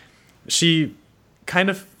 Like, she kind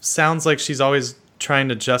of sounds like she's always trying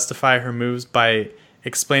to justify her moves by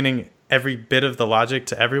explaining every bit of the logic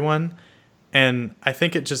to everyone. And I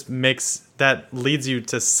think it just leads you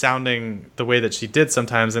to sounding the way that she did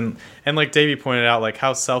sometimes. And like Davey pointed out, like,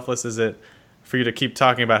 how selfless is it for you to keep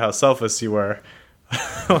talking about how selfless you were?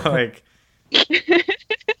 Like,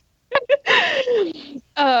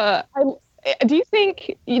 do you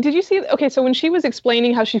think, did you see, okay, so when she was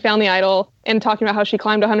explaining how she found the idol and talking about how she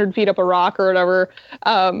climbed 100 feet up a rock or whatever,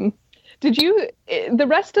 the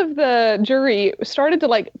rest of the jury started to,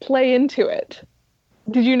 like, play into it.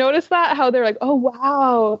 Did you notice that? How they're like, oh,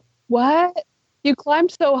 wow, what? You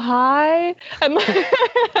climbed so high?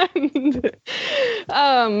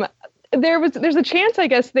 There's a chance, I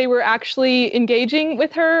guess, they were actually engaging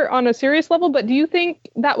with her on a serious level, but do you think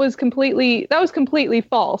that was completely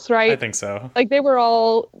false, right? I think so. Like, they were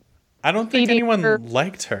all... I don't think anyone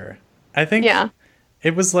liked her. I think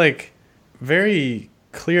it was, like, very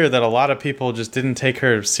clear that a lot of people just didn't take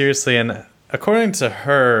her seriously, and according to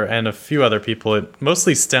her and a few other people, it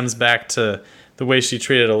mostly stems back to the way she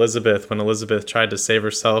treated Elizabeth when Elizabeth tried to save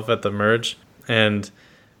herself at the merge and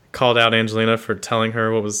called out Angelina for telling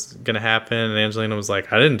her what was going to happen. And Angelina was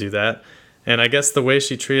like, I didn't do that. And I guess the way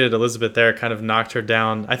she treated Elizabeth there kind of knocked her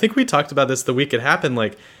down. I think we talked about this the week it happened.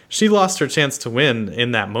 Like, she lost her chance to win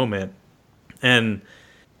in that moment. And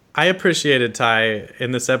I appreciated Ty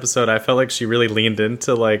in this episode. I felt like she really leaned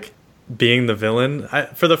into, like, being the villain.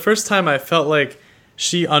 For the first time, I felt like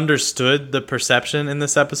she understood the perception in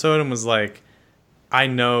this episode and was like, I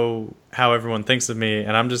know how everyone thinks of me,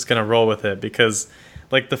 and I'm just going to roll with it. Because,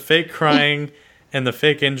 like, the fake crying and the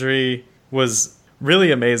fake injury was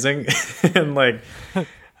really amazing. And, like,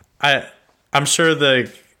 I'm sure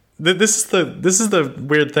this is the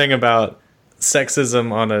weird thing about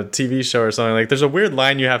sexism on a TV show or something. Like, there's a weird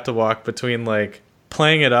line you have to walk between, like,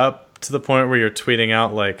 playing it up to the point where you're tweeting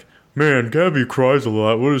out, like, man, Gabby cries a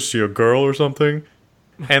lot. What is she, a girl or something?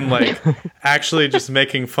 And, like, actually just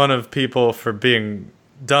making fun of people for being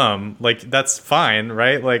dumb. Like, that's fine,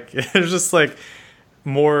 right? Like, there's just, like,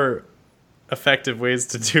 more effective ways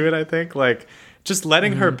to do it, I think. Like, just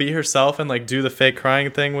letting her be herself and, like, do the fake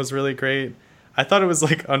crying thing was really great. I thought it was,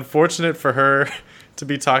 like, unfortunate for her to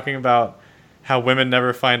be talking about how women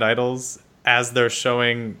never find idols as they're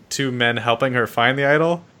showing two men helping her find the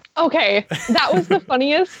idol. Okay, that was the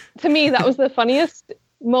funniest, to me, that was the funniest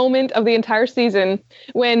moment of the entire season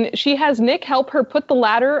when she has Nick help her put the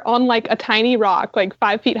ladder on, like, a tiny rock, like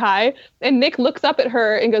 5 feet high, and Nick looks up at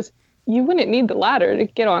her and goes, you wouldn't need the ladder to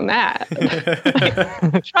get on that.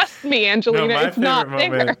 Like, trust me, Angelina, no, it's not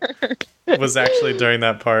there. Was actually during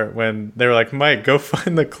that part when they were like, Mike, go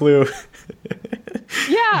find the clue.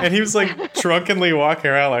 Yeah. And he was, like, drunkenly walking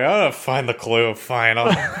around like, oh, find the clue. Fine,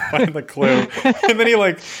 I'll find the clue. And then he,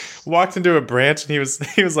 like, walked into a branch and he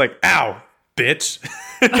was like, ow, bitch.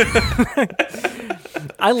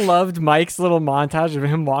 I loved Mike's little montage of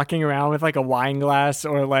him walking around with, like, a wine glass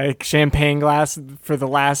or, like, champagne glass for the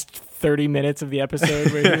last 30 minutes of the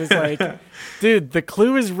episode, where he was like, dude, the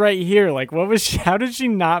clue is right here. Like, how did she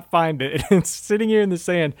not find it? It's sitting here in the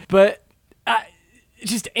sand. But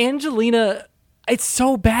just Angelina, it's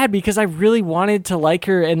so bad because I really wanted to like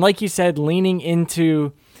her. And like you said, leaning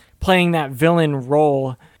into playing that villain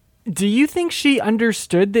role. Do you think she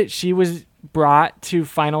understood that she was brought to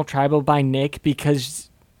Final Tribal by Nick because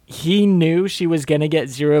he knew she was going to get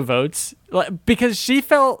 0 votes? Because she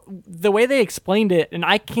felt, the way they explained it, and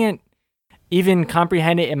I can't even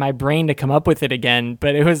comprehend it in my brain to come up with it again,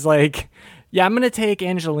 but it was like, yeah, I'm going to take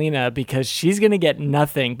Angelina because she's going to get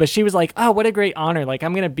nothing. But she was like, oh, what a great honor. Like,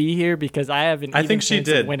 I'm going to be here because I have an even chance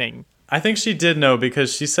of winning. I think she did know,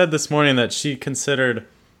 because she said this morning that she considered,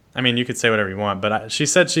 I mean, you could say whatever you want, but she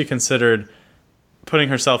said she considered putting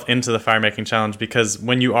herself into the fire making challenge because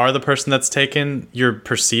when you are the person that's taken, you're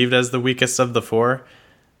perceived as the weakest of the 4.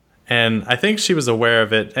 And I think she was aware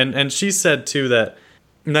of it. And she said, too, that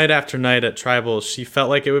night after night at Tribal, she felt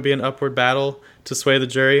like it would be an upward battle to sway the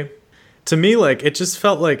jury. To me, like, it just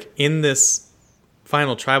felt like in this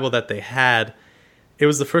final Tribal that they had, it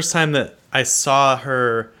was the first time that I saw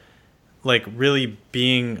her, like, really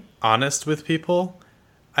being honest with people.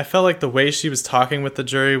 I felt like the way she was talking with the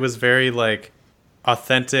jury was very, like,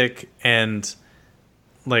 authentic, and,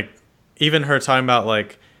 like, even her talking about,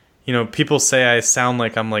 like, you know, people say I sound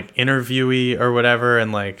like I'm, like, interviewee or whatever,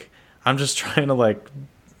 and, like, I'm just trying to, like,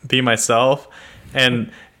 be myself.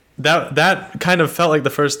 And that kind of felt like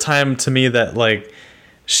the first time to me that, like,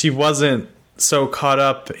 she wasn't so caught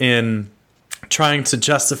up in trying to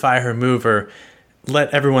justify her move or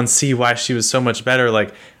let everyone see why she was so much better.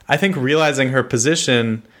 Like, I think realizing her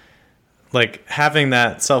position, like, having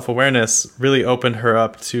that self-awareness really opened her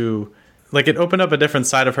up to, like, it opened up a different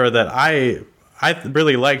side of her that I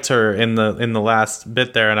really liked her in the last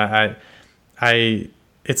bit there. And I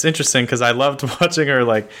it's interesting because I loved watching her,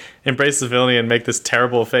 like, embrace the villainy and make this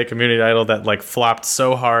terrible fake community idol that, like, flopped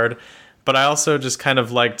so hard. But I also just kind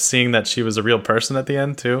of liked seeing that she was a real person at the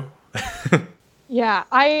end too. Yeah,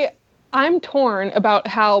 I'm torn about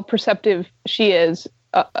how perceptive she is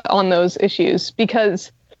on those issues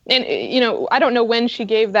because, and, you know, I don't know when she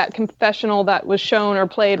gave that confessional that was shown or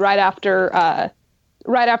played right after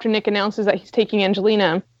Nick announces that he's taking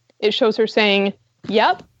Angelina. It shows her saying,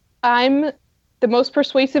 "Yep, I'm the most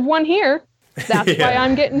persuasive one here. That's Yeah. why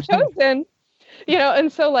I'm getting chosen." You know,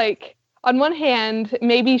 and so, like, on one hand,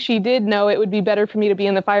 maybe she did know it would be better for me to be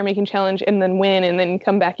in the fire making challenge and then win and then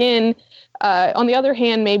come back in. On the other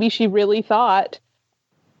hand, maybe she really thought,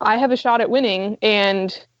 I have a shot at winning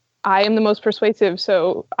and I am the most persuasive,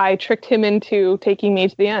 so I tricked him into taking me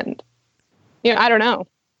to the end. You know, I don't know.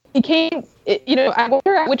 He came I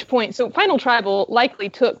wonder at which point. So Final Tribal likely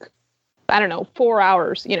took, I don't know, 4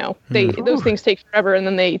 hours. Those things take forever, and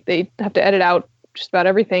then they have to edit out just about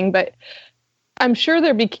everything. But I'm sure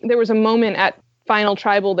there was a moment at Final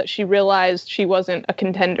Tribal that she realized she wasn't a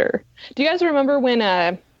contender. Do you guys remember when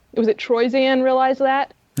was it Troyzan realized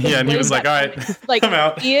that? Yeah, and he was like, all right, like, I'm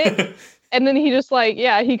out. See it? And then he just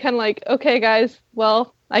he kind of like, okay, guys,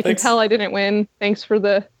 well, I can tell I didn't win. Thanks for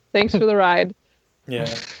the ride.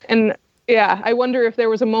 Yeah. And yeah, I wonder if there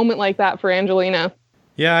was a moment like that for Angelina.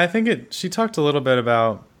 Yeah, I think she talked a little bit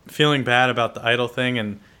about feeling bad about the idol thing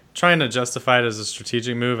and trying to justify it as a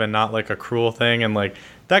strategic move and not like a cruel thing. And like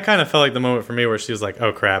that kind of felt like the moment for me where she was like,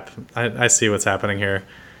 oh crap, I see what's happening here.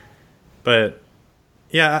 But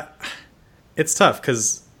yeah, it's tough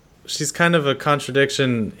because she's kind of a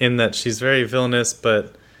contradiction in that she's very villainous,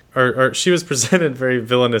 but or she was presented very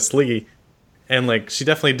villainously, and like she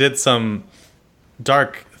definitely did some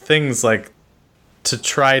dark things like to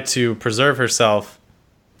try to preserve herself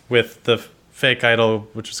with the fake idol,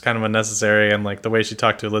 which was kind of unnecessary, and like the way she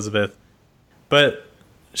talked to Elizabeth. But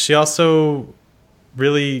she also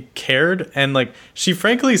really cared, and like she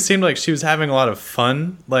frankly seemed like she was having a lot of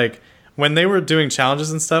fun. Like when they were doing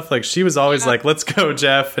challenges and stuff, like she was always like, let's go,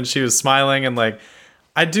 Jeff, and she was smiling. And like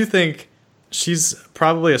I do think she's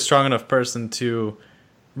probably a strong enough person to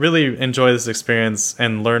really enjoy this experience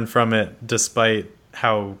and learn from it despite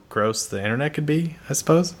how gross the internet could be, I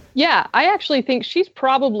suppose. Yeah, I actually think she's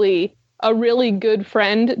probably a really good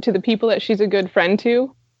friend to the people that she's a good friend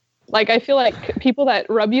to. Like, I feel like people that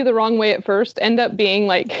rub you the wrong way at first end up being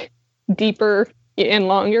like deeper and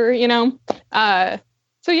longer,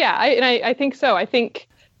 So yeah, I think so. I think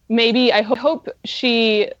maybe I hope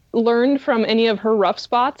she learned from any of her rough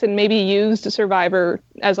spots and maybe used Survivor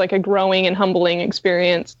as like a growing and humbling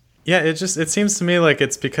experience. Yeah, it seems to me like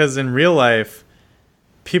it's because in real life,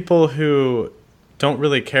 people who don't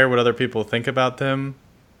really care what other people think about them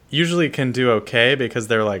usually can do okay because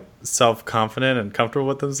they're like self-confident and comfortable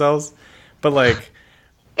with themselves. But like,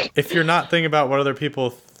 if you're not thinking about what other people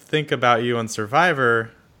think about you on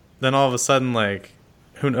Survivor, then all of a sudden, like,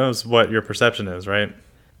 who knows what your perception is, right?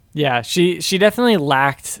 Yeah, she definitely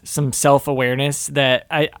lacked some self-awareness that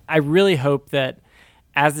I really hope that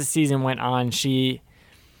as the season went on, she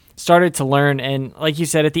started to learn. And like you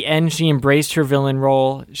said, at the end, she embraced her villain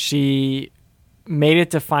role. She made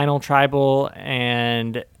it to Final Tribal,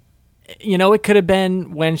 and it could have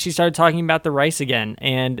been when she started talking about the rice again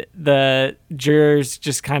and the jurors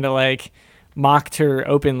just kind of like mocked her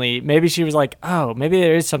openly. Maybe she was like, oh, maybe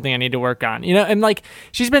there is something I need to work on, and like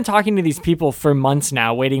she's been talking to these people for months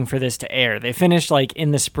now waiting for this to air. They finished like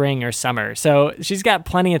in the spring or summer, so she's got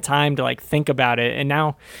plenty of time to like think about it, and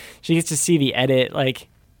now she gets to see the edit. Like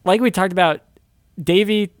we talked about,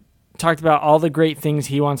 Davey talked about all the great things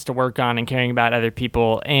he wants to work on and caring about other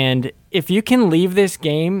people, and if you can leave this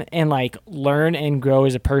game and like learn and grow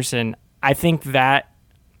as a person, I think that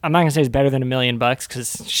I'm not gonna say it's better than $1 million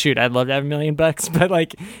because shoot, I'd love to have $1 million, but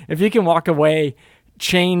like if you can walk away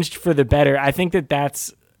changed for the better, I think that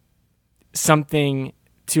that's something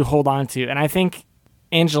to hold on to. And I think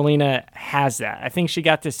Angelina has that. I think she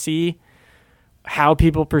got to see how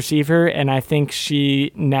people perceive her, and I think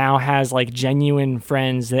she now has like genuine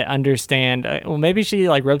friends that understand. Well, maybe she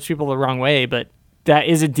like rubs people the wrong way, but that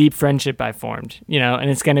is a deep friendship I formed, and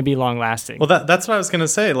it's going to be long lasting. Well, that's what I was going to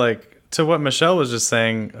say. Like, to what Michelle was just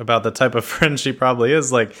saying about the type of friend she probably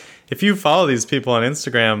is, like, if you follow these people on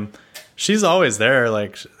Instagram, she's always there.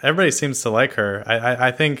 Like, everybody seems to like her.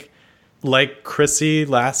 I think, like Chrissy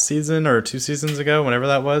last season or 2 seasons ago, whenever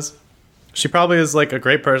that was, she probably is like a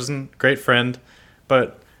great person, great friend,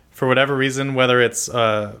 but for whatever reason, whether it's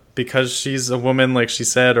because she's a woman, like she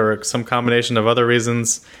said, or some combination of other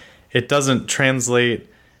reasons, it doesn't translate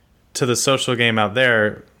to the social game out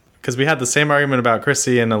there. Because we had the same argument about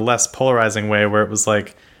Chrissy in a less polarizing way, where it was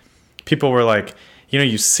like, people were like,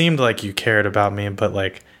 you seemed like you cared about me, but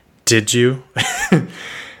like, did you?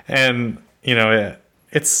 And,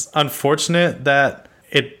 it's unfortunate that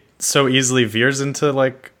it so easily veers into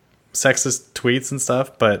like sexist tweets and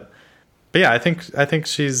stuff. But yeah, I think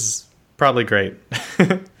she's probably great.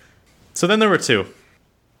 So then there were two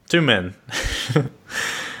men,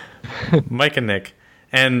 Mike and Nick.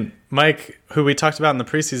 And Mike, who we talked about in the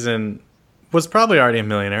preseason, was probably already a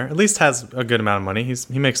millionaire. At least has a good amount of money.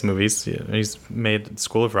 He makes movies. He's made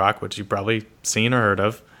School of Rock, which you've probably seen or heard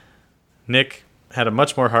of. Nick had a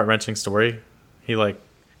much more heart-wrenching story. He like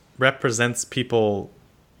represents people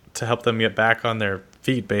to help them get back on their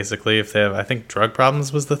feet, basically, if they have, I think, drug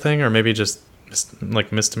problems was the thing, or maybe just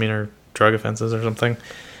like misdemeanor drug offenses or something.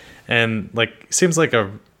 And like seems like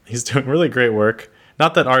he's doing really great work.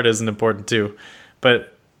 Not that art isn't important too,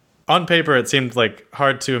 but on paper it seemed like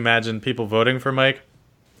hard to imagine people voting for Mike.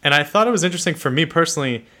 And I thought it was interesting for me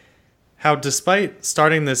personally how despite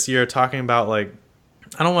starting this year talking about like,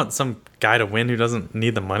 I don't want some guy to win who doesn't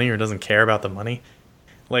need the money or doesn't care about the money.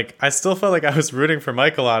 Like, I still felt like I was rooting for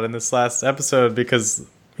Mike a lot in this last episode because,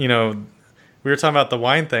 you know, we were talking about the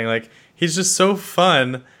wine thing. Like, he's just so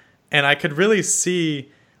fun, and I could really see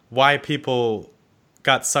why people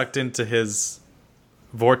got sucked into his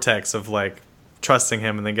vortex of, like, trusting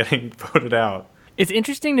him and then getting voted out. It's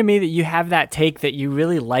interesting to me that you have that take that you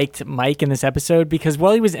really liked Mike in this episode because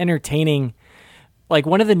while he was entertaining, like,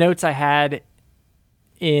 one of the notes I had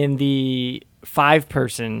in the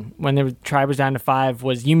 5-person when the tribe was down to 5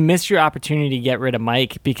 was you missed your opportunity to get rid of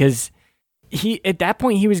Mike because he at that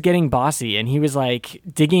point he was getting bossy and he was like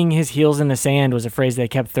digging his heels in the sand was a phrase they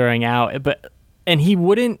kept throwing out, and he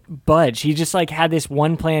wouldn't budge. He just like had this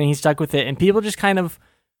one plan and he stuck with it and people just kind of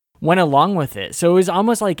went along with it. So it was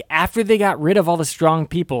almost like after they got rid of all the strong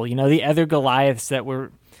people, you know, the other Goliaths that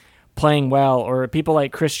were playing well or people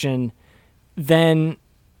like Christian, then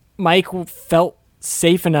Mike felt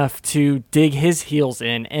safe enough to dig his heels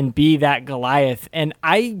in and be that Goliath. And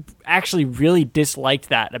I actually really disliked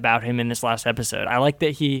that about him in this last episode.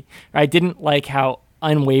 I didn't like how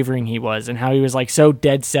unwavering he was and how he was like so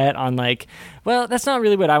dead set on like, well, that's not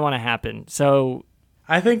really what I want to happen. So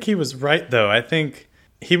I think he was right though. I think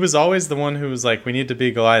he was always the one who was like, we need to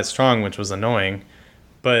be Goliath strong, which was annoying.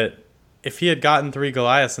 But if he had gotten 3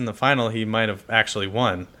 Goliaths in the final, he might have actually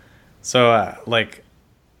won. So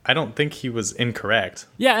I don't think he was incorrect.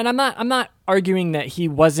 Yeah, and I'm not arguing that he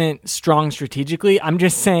wasn't strong strategically. I'm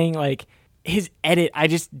just saying like his edit, I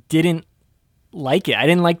just didn't like it. I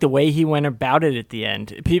didn't like the way he went about it at the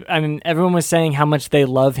end. Everyone was saying how much they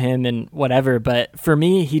love him and whatever, but for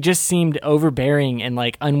me, he just seemed overbearing and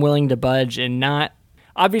like unwilling to budge and not.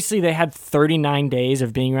 Obviously, they had 39 days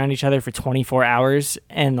of being around each other for 24 hours,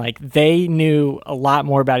 and like they knew a lot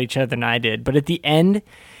more about each other than I did. But at the end,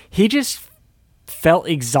 he just felt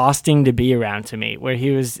exhausting to be around to me, where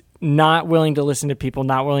he was not willing to listen to people,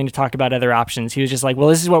 not willing to talk about other options. He was just like, well,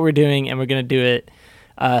 this is what we're doing and we're going to do it.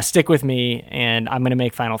 Stick with me and I'm going to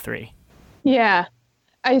make final 3. Yeah.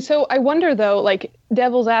 I wonder though, like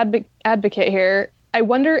devil's advocate here, I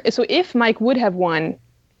wonder, so if Mike would have won,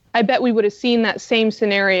 I bet we would have seen that same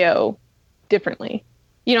scenario differently.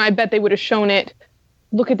 You know, I bet they would have shown it,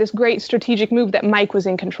 look at this great strategic move that Mike was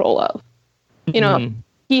in control of. You know,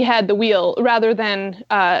 he had the wheel rather than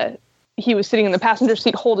he was sitting in the passenger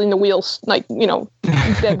seat holding the wheels, like, you know,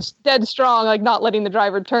 dead strong, like not letting the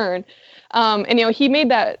driver turn. And, you know, he made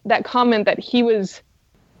that comment that he was,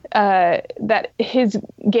 that his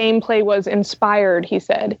gameplay was inspired, he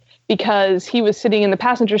said, because he was sitting in the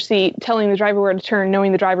passenger seat telling the driver where to turn,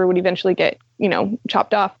 knowing the driver would eventually get, you know,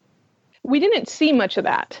 chopped off. We didn't see much of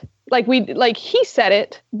that. Like he said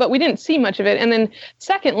it, but we didn't see much of it. And then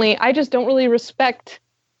secondly, I just don't really respect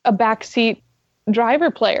a backseat driver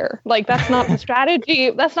player. Like that's not the strategy.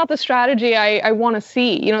 That's not the strategy I want to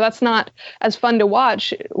see. You know, that's not as fun to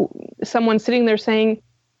watch. Someone sitting there saying,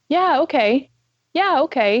 yeah, okay.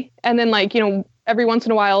 And then like, you know, every once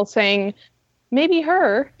in a while saying, maybe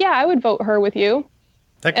her. Yeah, I would vote her with you.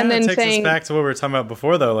 That kind of takes us back to what we were talking about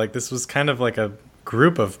before, though. Like, this was kind of like a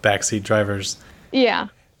group of backseat drivers. Yeah.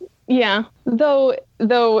 Though,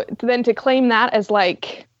 then to claim that as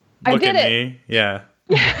like, look I did at it. Me. Yeah.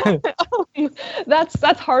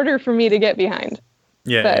 That's harder for me to get behind.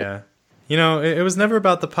 Yeah. You know, it was never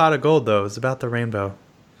about the pot of gold, though. It was about the rainbow.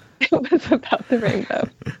 It was about the rainbow.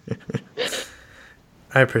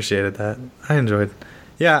 I appreciated that. I enjoyed.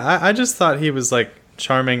 Yeah, I just thought he was like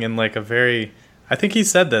charming and like a very. I think he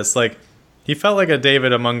said this, like he felt like a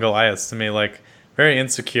David among Goliaths to me, like very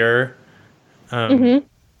insecure, and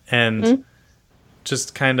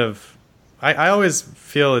just kind of. I always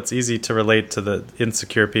feel it's easy to relate to the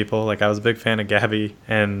insecure people. Like I was a big fan of Gabby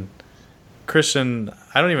and Christian.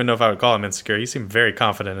 I don't even know if I would call him insecure. He seemed very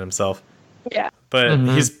confident in himself. Yeah, but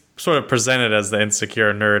he's sort of presented as the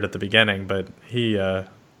insecure nerd at the beginning, but he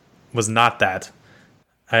was not that.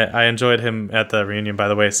 I enjoyed him at the reunion, by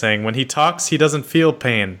the way, saying when he talks, he doesn't feel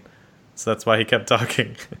pain. So that's why he kept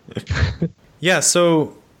talking. Yeah,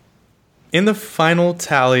 so in the final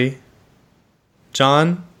tally,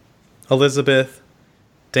 John, Elizabeth,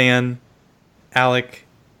 Dan, Alec,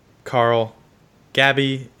 Carl,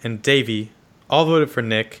 Gabby, and Davey all voted for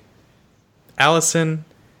Nick. Allison,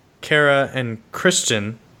 Kara, and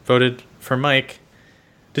Christian voted for Mike.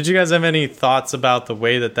 Did you guys have any thoughts about the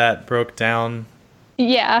way that broke down?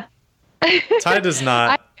 Yeah. Ty does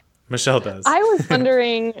not. Michelle does. I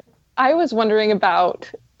was wondering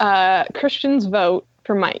about Christian's vote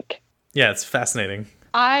for Mike. Yeah, it's fascinating.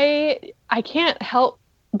 I can't help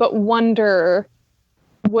but wonder,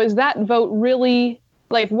 was that vote really,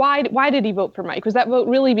 like, why did he vote for Mike? Was that vote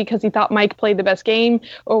really because he thought Mike played the best game,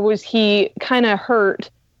 or was he kind of hurt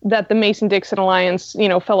that the Mason-Dixon alliance,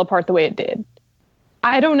 fell apart the way it did?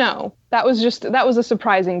 I don't know. That was a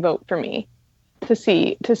surprising vote for me to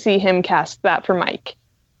see him cast that for Mike.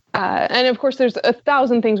 And of course, there's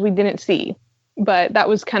 1,000 things we didn't see, but that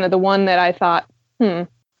was kind of the one that I thought,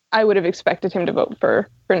 I would have expected him to vote for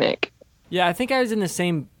Nick. Yeah, I think I was in the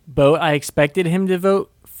same boat. I expected him to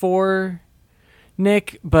vote for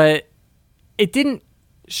Nick, but it didn't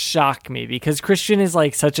shock me because Christian is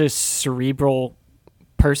like such a cerebral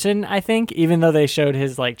person, I think, even though they showed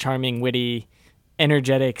his like charming, witty,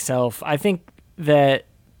 energetic self. I think that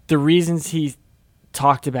the reasons he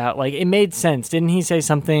talked about, like, it made sense. Didn't he say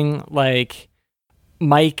something like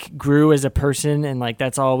Mike grew as a person and like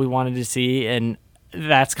that's all we wanted to see, and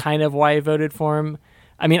that's kind of why I voted for him?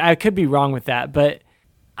 I mean, I could be wrong with that, but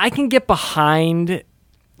I can get behind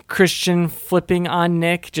Christian flipping on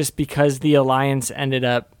Nick just because the alliance ended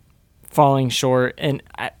up falling short.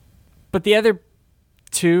 But the other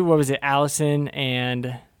two, what was it, Allison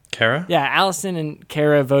and Kara? Yeah, Allison and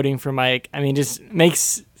Kara voting for Mike, I mean, just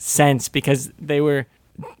makes sense because they were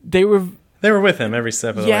with him every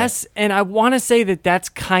step of the way. Yes, and I want to say that that's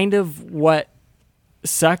kind of what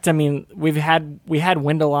sucked. I mean, we had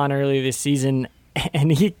Wendell on earlier this season,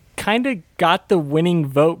 and he kind of got the winning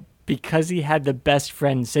vote because he had the best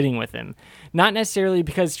friend sitting with him. Not necessarily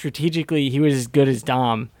because strategically he was as good as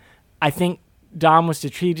Dom. I think Dom was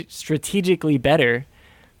strategically better,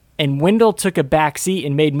 and Wendell took a back seat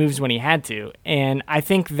and made moves when he had to. And I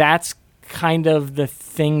think that's kind of the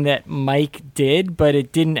thing that Mike did, but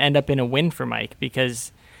it didn't end up in a win for Mike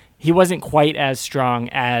because he wasn't quite as strong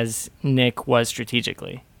as Nick was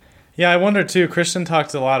strategically. Yeah, I wonder too. Christian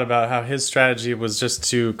talked a lot about how his strategy was just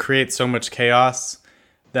to create so much chaos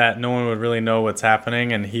that no one would really know what's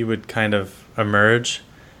happening and he would kind of emerge.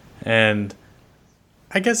 And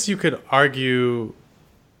I guess you could argue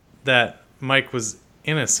that Mike was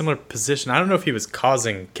in a similar position. I don't know if he was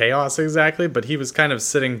causing chaos exactly, but he was kind of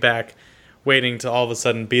sitting back waiting to all of a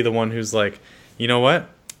sudden be the one who's like, you know what?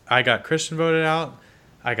 I got Christian voted out.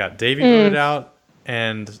 I got Davey voted out.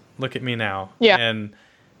 And look at me now. Yeah. And,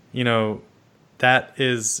 that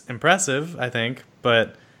is impressive, I think,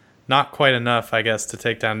 but not quite enough, I guess, to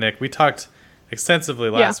take down Nick. We talked extensively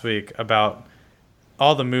last week about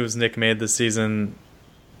all the moves Nick made this season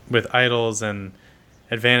with idols and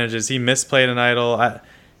advantages. He misplayed an idol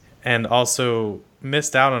and also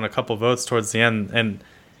missed out on a couple votes towards the end and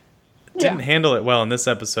didn't handle it well in this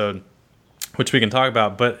episode, which we can talk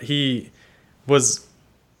about. But he was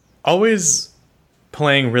always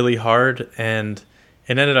playing really hard, and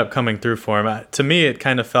it ended up coming through for him. To me, it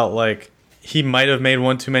kind of felt like he might have made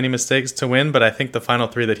one too many mistakes to win, but I think the final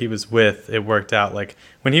three that he was with, it worked out. Like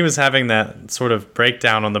when he was having that sort of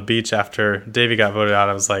breakdown on the beach after Davey got voted out,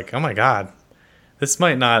 I was like, oh my God, this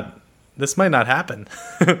might not happen.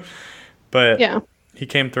 But he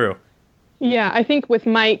came through. Yeah, I think with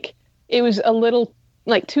Mike, it was a little,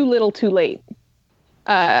 like, too little too late.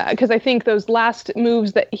 Because I think those last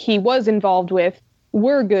moves that he was involved with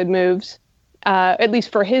were good moves, at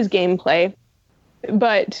least for his gameplay.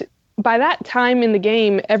 But by that time in the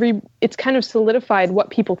game, it's kind of solidified what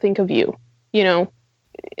people think of you.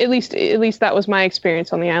 At least that was my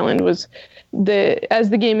experience on the island. Was as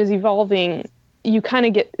the game is evolving, you kind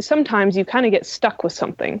of get stuck with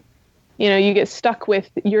something. You get stuck with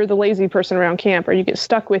you're the lazy person around camp, or you get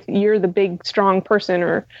stuck with you're the big strong person,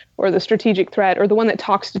 or the strategic threat, or the one that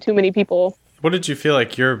talks to too many people. What did you feel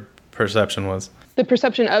like your perception was? The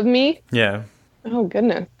perception of me? Yeah. Oh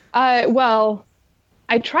goodness. Well,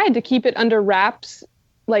 I tried to keep it under wraps,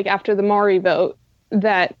 like after the Maury vote,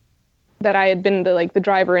 that I had been the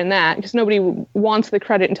driver in that, because nobody wants the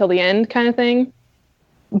credit until the end, kind of thing.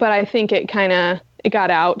 But I think it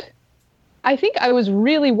got out. I think I was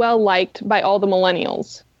really well liked by all the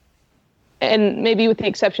millennials, and maybe with the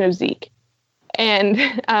exception of Zeke. And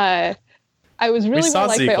I was really well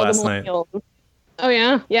liked by all the millennials. Night. Oh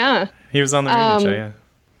yeah. He was on the radio show, yeah.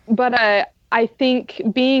 But I think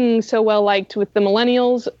being so well liked with the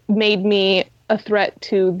millennials made me a threat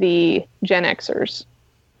to the Gen Xers.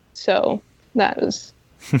 So that was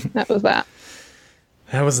that.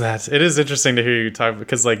 That was that. It is interesting to hear you talk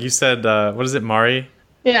because, like you said, what is it, Mari?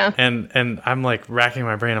 Yeah. And I'm like racking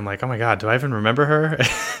my brain. I'm like, oh my God, do I even remember her?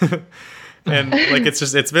 And like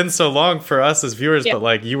it's been so long for us as viewers, but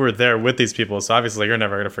like you were there with these people, so obviously you're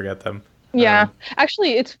never gonna forget them. Yeah.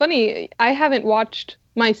 Actually, it's funny. I haven't watched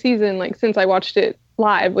my season since I watched it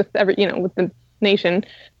live with with the Nation.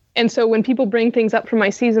 And so when people bring things up from my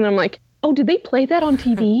season, I'm like, oh, did they play that on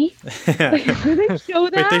TV? Like, did they show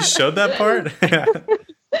that? Wait, they showed that part?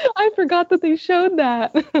 I forgot that they showed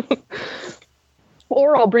that.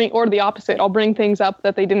 Or the opposite. I'll bring things up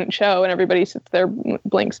that they didn't show, and everybody sits there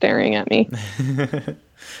blank staring at me.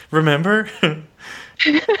 Remember?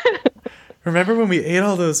 Remember when we ate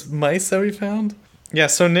all those mice that we found? Yeah,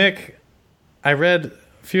 so Nick, I read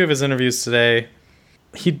a few of his interviews today.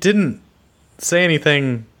 He didn't say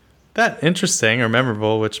anything that interesting or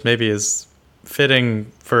memorable, which maybe is fitting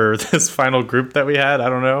for this final group that we had. I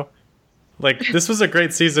don't know. Like, this was a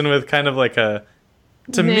great season with kind of like a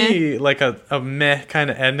meh kind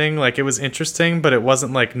of ending. Like, it was interesting, but it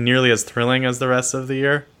wasn't like nearly as thrilling as the rest of the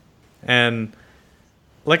year. And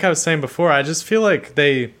like I was saying before, I just feel like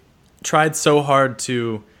they tried so hard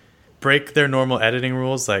to break their normal editing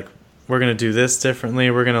rules. Like, we're going to do this differently.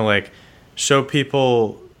 We're going to like show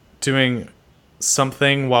people doing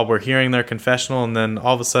something while we're hearing their confessional, and then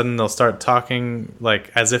all of a sudden they'll start talking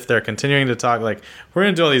like as if they're continuing to talk. Like, we're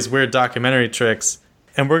going to do all these weird documentary tricks,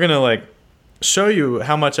 and we're going to like show you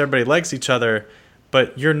how much everybody likes each other,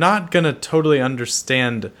 but you're not going to totally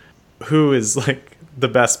understand who is like the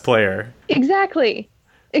best player. Exactly.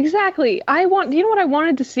 Do you know what I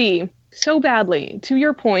wanted to see so badly? To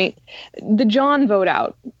your point, the John vote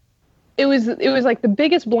out. It was like the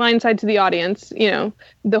biggest blindside to the audience, you know,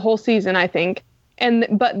 the whole season, I think.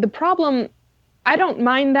 But the problem, I don't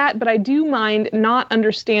mind that, but I do mind not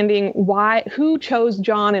understanding who chose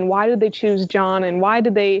John, and why did they choose John, and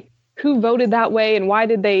who voted that way, and how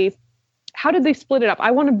did they split it up?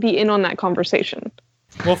 I want to be in on that conversation.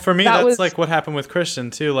 Well, for me, that's like what happened with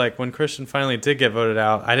Christian too. Like, when Christian finally did get voted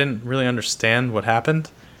out, I didn't really understand what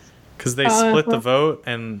happened, because they split the vote,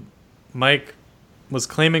 and Mike was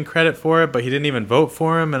claiming credit for it, but he didn't even vote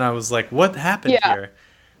for him, and I was like, what happened here?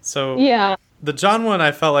 So the John one,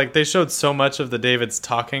 I felt like they showed so much of the Davids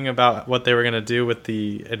talking about what they were going to do with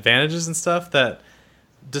the advantages and stuff, that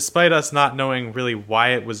despite us not knowing really why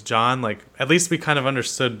it was John, like, at least we kind of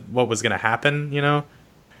understood what was going to happen, you know?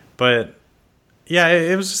 But yeah,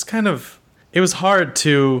 it was just kind of, it was hard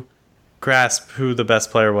to grasp who the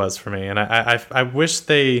best player was for me, and I wish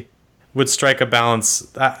they would strike a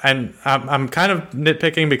balance. And I'm kind of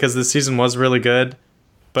nitpicking because this season was really good,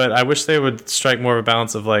 but I wish they would strike more of a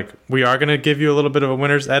balance of like, we are going to give you a little bit of a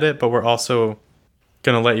winner's edit, but we're also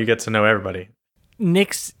going to let you get to know everybody.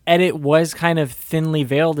 Nick's edit was kind of thinly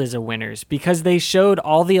veiled as a winner's, because they showed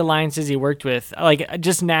all the alliances he worked with. Like,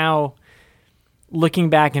 just now, looking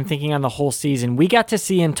back and thinking on the whole season, we got to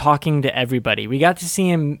see him talking to everybody. We got to see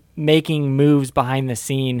him making moves behind the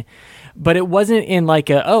scene, but it wasn't in like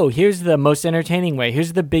here's the most entertaining way,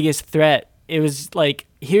 here's the biggest threat. It was like,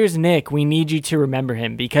 here's Nick, we need you to remember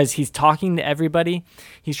him, because he's talking to everybody.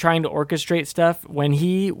 He's trying to orchestrate stuff. When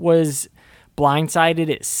he was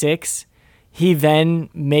blindsided at 6, he then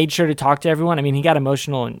made sure to talk to everyone. I mean, he got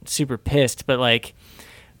emotional and super pissed, but like,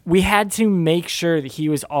 we had to make sure that he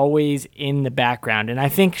was always in the background. And I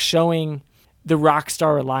think showing the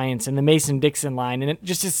Rockstar Alliance and the Mason-Dixon line and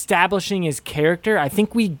just establishing his character, I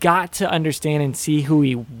think we got to understand and see who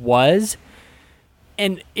he was.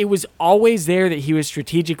 And it was always there that he was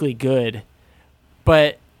strategically good,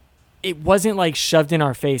 but it wasn't like shoved in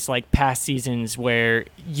our face like past seasons where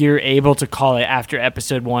you're able to call it after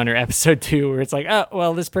episode 1 or episode 2, where it's like, oh,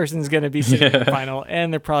 well, this person's going to be sitting in the final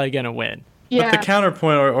and they're probably going to win. Yeah. But the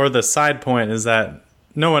counterpoint or the side point is that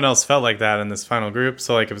no one else felt like that in this final group.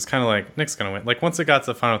 So like, it was kind of like, Nick's going to win. Like, once it got to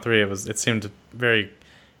the final 3, it seemed very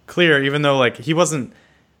clear, even though like he wasn't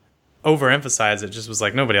overemphasized. It just was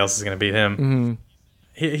like, nobody else is going to beat him. Mm-hmm.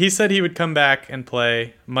 He said he would come back and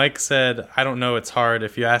play. Mike said, I don't know, it's hard.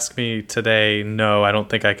 If you ask me today, no, I don't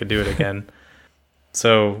think I could do it again.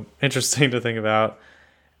 So interesting to think about.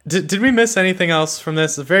 Did we miss anything else from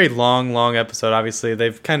this? A very long episode, obviously.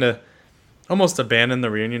 They've kind of almost abandoned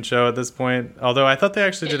the reunion show at this point. Although I thought they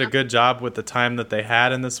actually did a good job with the time that they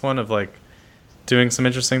had in this one of like doing some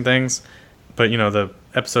interesting things. But, you know, the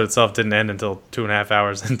episode itself didn't end until 2.5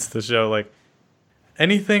 hours into the show. Like,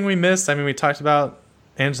 anything we missed? I mean, we talked about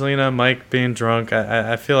Angelina, Mike being drunk.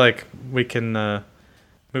 I feel like we can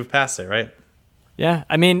move past it, right? Yeah,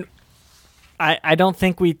 I mean, I don't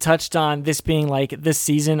think we touched on this being like this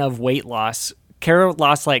season of weight loss. Kara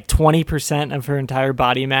lost like 20% of her entire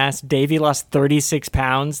body mass. Davey lost 36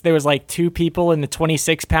 pounds. There was like 2 people in the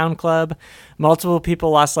 26-pound club. Multiple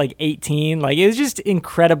people lost like 18. Like, it was just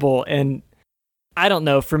incredible. And I don't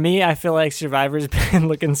know. For me, I feel like Survivor's been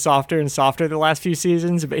looking softer and softer the last few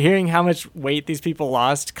seasons, but hearing how much weight these people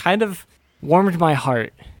lost kind of warmed my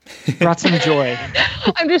heart. Brought some joy.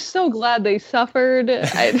 I'm just so glad they suffered.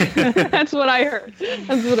 That's what I heard.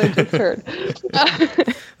 That's what I just heard.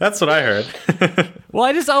 That's what I heard. Well,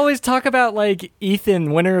 I just always talk about like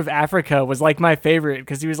Ethan, Winner of Africa, was like my favorite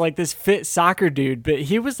because he was like this fit soccer dude, but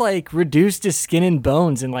he was like reduced to skin and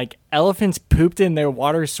bones, and like elephants pooped in their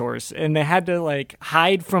water source and they had to like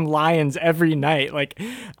hide from lions every night. Like,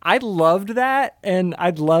 I loved that and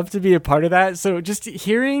I'd love to be a part of that. So just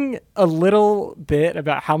hearing a little bit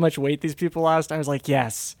about how much weight these people lost, I was like,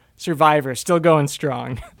 yes, Survivor, still going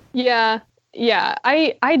strong. Yeah.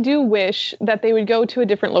 I do wish that they would go to a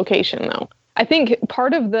different location though. I think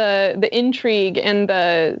part of the intrigue and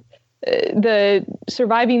the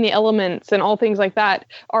surviving the elements and all things like that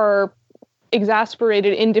are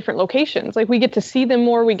exasperated in different locations. Like we get to see them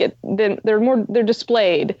more. They're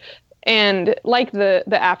displayed, and like the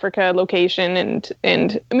Africa location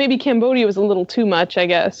and maybe Cambodia was a little too much, I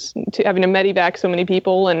guess, to having to medevac so many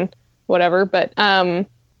people and whatever. But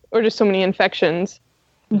or just so many infections.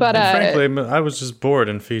 But frankly, I was just bored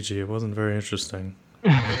in Fiji. It wasn't very interesting.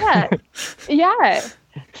 Yeah.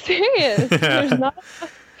 Serious. There's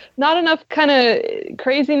not enough kind of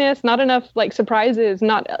craziness, not enough like surprises,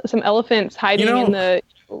 not some elephants hiding in the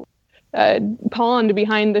pond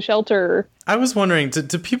behind the shelter. I was wondering,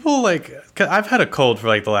 do people like? 'Cause I've had a cold for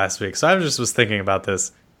like the last week, so I just was thinking about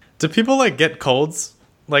this. Do people like get colds?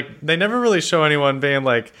 Like they never really show anyone being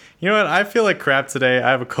like, you know what? I feel like crap today. I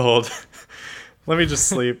have a cold. Let me just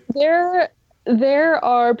sleep. There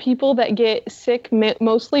are people that get sick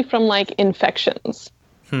mostly from like infections.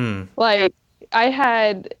 Like I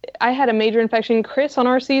had a major infection. Chris on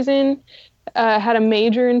our season had a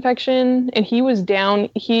major infection and he was down.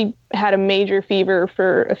 He had a major fever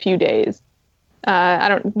for a few days.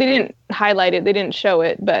 They didn't highlight it. They didn't show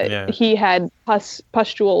it, but he had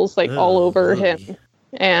pustules like all over him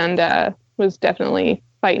and was definitely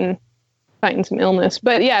fighting some illness.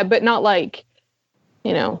 But yeah, but not like,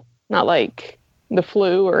 not like the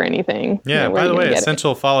flu or anything. Yeah, by the way,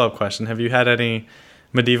 essential follow-up question. Have you had any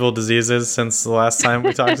medieval diseases since the last time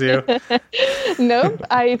we talked to you? Nope.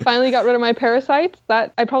 I finally got rid of my parasites.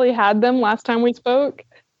 That I probably had them last time we spoke.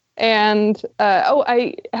 And,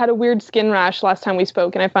 I had a weird skin rash last time we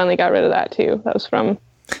spoke, and I finally got rid of that too. That was from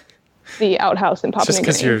the outhouse in Papua New Guinea.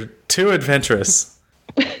 Just because you're too adventurous.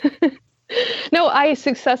 No, I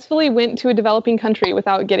successfully went to a developing country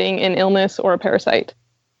without getting an illness or a parasite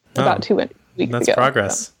about 2 weeks ago. That's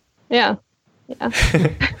progress. So, yeah.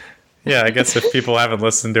 Yeah, I guess if people haven't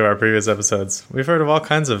listened to our previous episodes, we've heard of all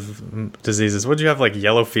kinds of diseases. What did you have, like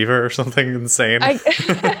yellow fever or something insane? I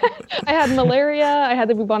had malaria. I had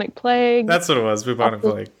the bubonic plague. That's what it was, bubonic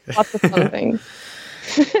plague. Lots of fun things.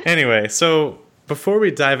 Anyway, so before we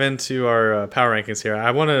dive into our power rankings here, I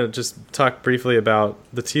want to just talk briefly about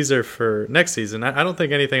the teaser for next season. I don't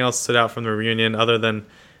think anything else stood out from the reunion other than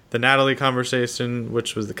the Natalie conversation,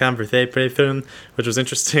 which was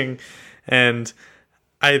interesting. And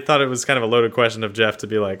I thought it was kind of a loaded question of Jeff to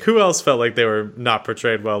be like, who else felt like they were not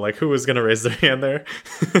portrayed well? Like, who was going to raise their hand there?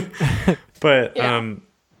 But,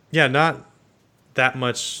 not that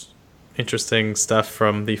much interesting stuff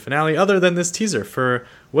from the finale other than this teaser for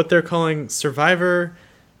what they're calling Survivor.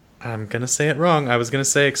 I'm going to say it wrong. I was going to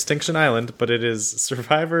say Extinction Island, but it is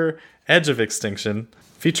Survivor Edge of Extinction,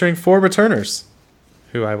 featuring 4 returners,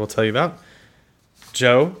 who I will tell you about.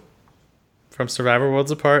 Joe from Survivor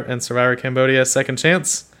Worlds Apart and Survivor Cambodia Second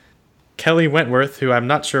Chance. Kelly Wentworth, who I'm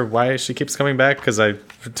not sure why she keeps coming back because I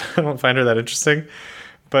don't find her that interesting.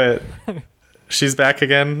 But she's back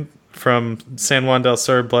again from San Juan del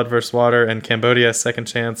Sur, Blood vs. Water, and Cambodia Second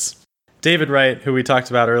Chance. David Wright, who we talked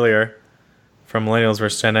about earlier from Millennials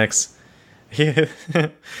vs. Gen X.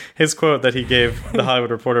 His quote that he gave The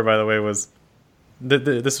Hollywood Reporter, by the way, was,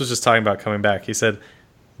 this was just talking about coming back. He said,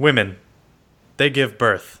 "Women, they give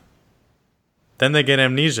birth. Then they get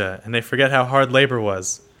amnesia and they forget how hard labor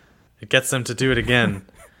was. It gets them to do it again.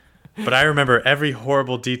 But I remember every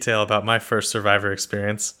horrible detail about my first Survivor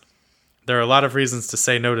experience. There are a lot of reasons to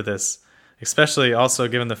say no to this, especially also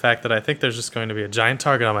given the fact that I think there's just going to be a giant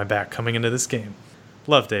target on my back coming into this game."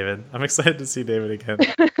 Love David. I'm excited to see David again.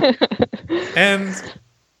 And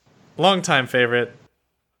longtime favorite,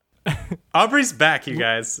 Aubrey's back, you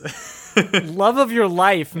guys. Love of your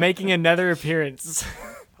life making another appearance.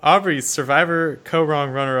 Aubrey's Survivor co-wrong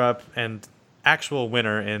runner-up and actual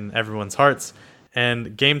winner in everyone's hearts,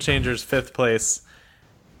 and Game Changers 5th place,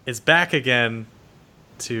 is back again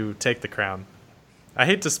to take the crown. I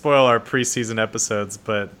hate to spoil our preseason episodes,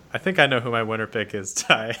 but I think I know who my winner pick is,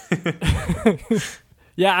 Ty.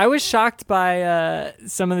 Yeah, I was shocked by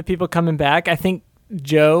some of the people coming back. I think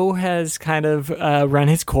Joe has kind of run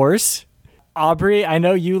his course. Aubrey, I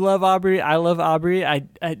know you love Aubrey. I love Aubrey. I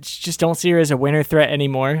just don't see her as a winner threat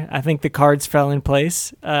anymore. I think the cards fell in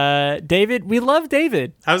place. David, we love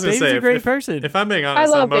David. I was going to say, David's a great person. If I'm being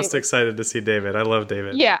honest, I'm most David. excited to see David. I love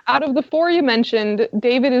David. Yeah, out of the 4 you mentioned,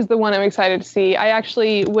 David is the one I'm excited to see. I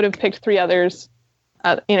actually would have picked 3 others,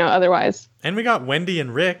 otherwise. And we got Wendy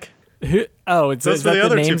and Rick. Is Those that were the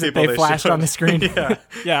other 2 names that people they flashed showed. on the screen? Yeah.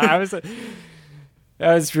 Yeah,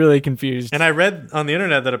 I was really confused. And I read on the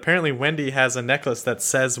internet that apparently Wendy has a necklace that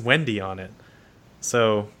says Wendy on it.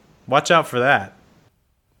 So watch out for that.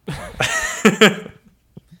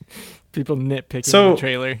 People nitpicking So the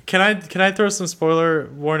trailer. can I throw some spoiler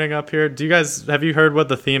warning up here? Have you heard what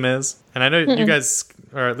the theme is? And I know you guys,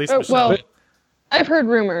 or at least Michelle. Well, I've heard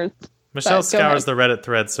rumors. Michelle but go scours ahead. the Reddit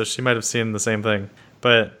thread, so she might have seen the same thing.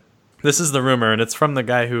 But this is the rumor, and it's from the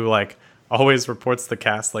guy who always reports the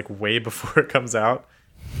cast way before it comes out.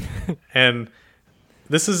 And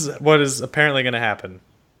this is what is apparently going to happen.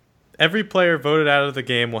 Every player voted out of the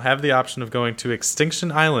game will have the option of going to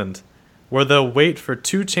Extinction Island, where they'll wait for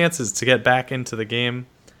 2 chances to get back into the game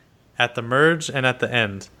at the merge and at the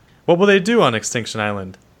end. What will they do on Extinction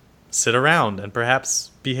Island? Sit around and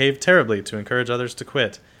perhaps behave terribly to encourage others to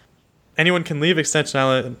quit. Anyone can leave Extinction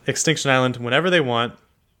Island whenever they want,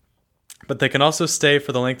 but they can also stay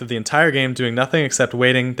for the length of the entire game doing nothing except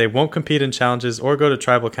waiting. They won't compete in challenges or go to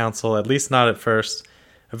tribal council, at least not at first.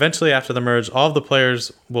 Eventually, after the merge, all of the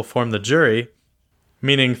players will form the jury,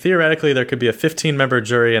 meaning theoretically there could be a 15-member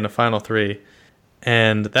jury and a final 3.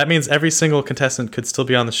 And that means every single contestant could still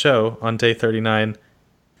be on the show on day 39.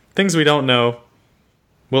 Things we don't know.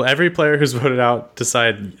 Will every player who's voted out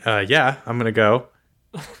decide, yeah, I'm going to go?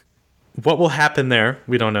 What will happen there?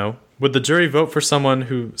 We don't know. Would the jury vote for someone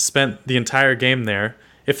who spent the entire game there?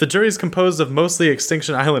 If the jury is composed of mostly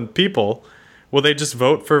Extinction Island people, will they just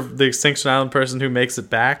vote for the Extinction Island person who makes it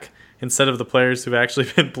back instead of the players who've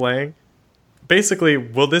actually been playing? Basically,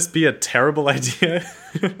 will this be a terrible idea?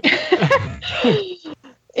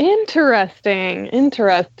 Interesting.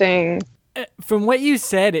 From what you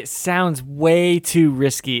said, it sounds way too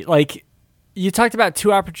risky. You talked about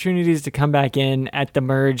 2 opportunities to come back in at the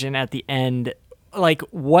merge and at the end.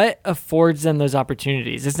 What affords them those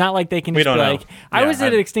opportunities? It's not like they can just be like, I was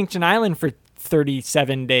at Extinction Island for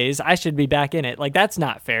 37 days. I should be back in it. That's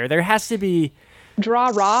not fair. There has to be Draw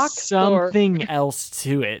rocks something else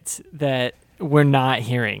to it that we're not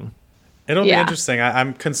hearing. It'll be interesting.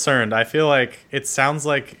 I'm concerned. I feel like it sounds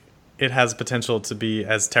like it has potential to be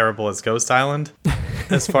as terrible as Ghost Island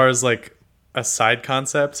as far as a side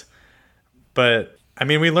concept. But, I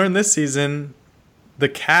mean, we learned this season the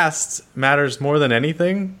cast matters more than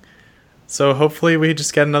anything. So hopefully we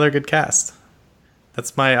just get another good cast.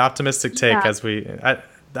 That's my optimistic take as you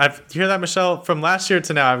hear that, Michelle? From last year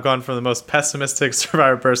to now, I've gone from the most pessimistic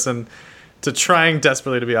Survivor person to trying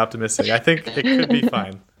desperately to be optimistic. I think it could be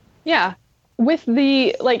fine. Yeah. With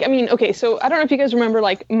the, okay, so I don't know if you guys remember,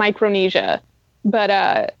 Micronesia, but,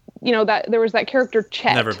 that there was that character,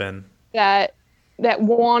 Chet. Never been. That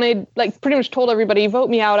wanted, pretty much told everybody, vote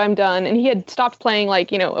me out, I'm done. And he had stopped playing,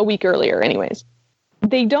 a week earlier anyways.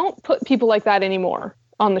 They don't put people like that anymore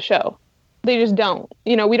on the show. They just don't.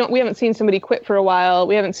 We haven't seen somebody quit for a while.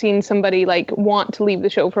 We haven't seen somebody want to leave the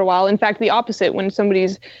show for a while. In fact, the opposite, when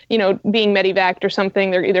somebody's, being medevaced or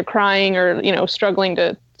something, they're either crying or, struggling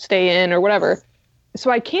to stay in or whatever.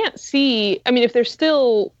 So I can't see, if they're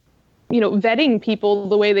still, vetting people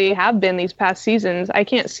the way they have been these past seasons, I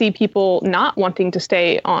can't see people not wanting to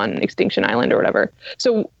stay on Extinction Island or whatever.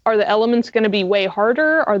 So are the elements going to be way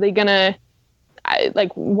harder? Are they going to,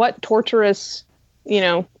 what torturous,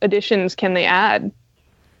 additions can they add?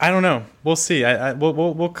 I don't know. We'll see.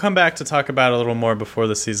 We'll come back to talk about it a little more before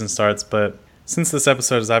the season starts, but since this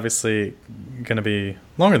episode is obviously going to be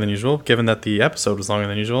longer than usual, given that the episode was longer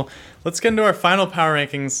than usual, let's get into our final power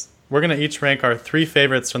rankings. We're going to each rank our 3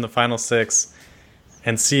 favorites from the final 6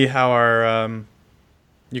 and see how our...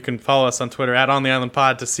 you can follow us on Twitter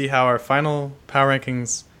 @OnTheIslandPod to see how our final power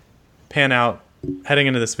rankings pan out. Heading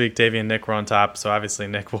into this week, Davey and Nick were on top, so obviously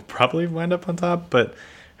Nick will probably wind up on top. But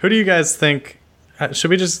who do you guys think... should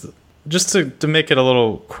we just to make it a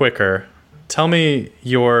little quicker, tell me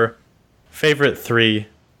your favorite 3.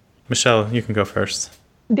 Michelle, you can go first.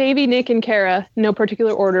 Davey, Nick, and Kara, no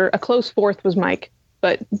particular order. A close 4th was Mike,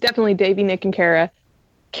 but definitely Davey, Nick, and Kara.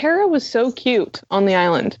 Kara was so cute on the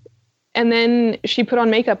island. And then she put on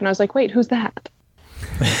makeup, and I was like, wait, who's that?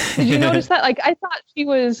 Did you notice that? I thought she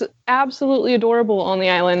was absolutely adorable on the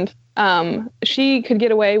island. She could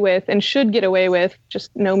get away with, and should get away with,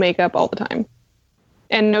 just no makeup all the time.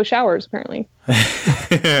 And no showers, apparently.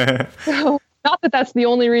 So, not that that's the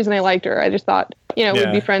only reason I liked her. I just thought,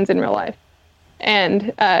 we'd be friends in real life. And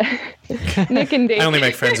Nick and Davey. I only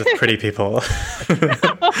make friends with pretty people.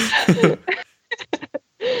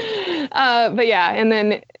 But yeah, and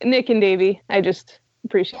then Nick and Davey, I just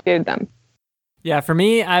appreciated them. Yeah, for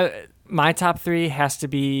me, my top three has to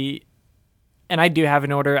be, and I do have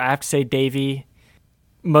an order. I have to say Davey,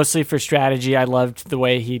 mostly for strategy. I loved the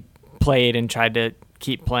way he played and tried to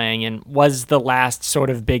keep playing and was the last sort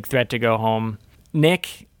of big threat to go home.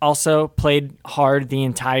 Nick also played hard the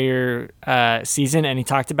entire season, and he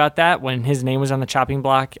talked about that when his name was on the chopping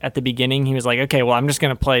block at the beginning. He was like, okay, well, I'm just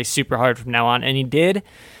going to play super hard from now on, and he did.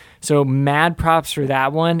 So mad props for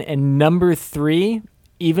that one. And number three,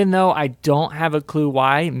 even though I don't have a clue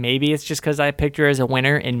why, maybe it's just because I picked her as a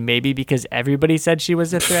winner and maybe because everybody said she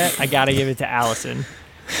was a threat, I got to give it to Allison.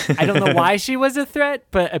 I don't know why she was a threat,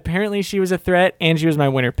 but apparently she was a threat and she was my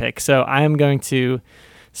winner pick. So I am going to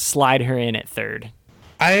slide her in at third.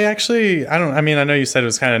 I know you said it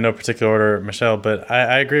was kind of no particular order, Michelle, but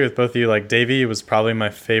I agree with both of you. Like, Davey was probably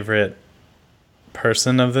my favorite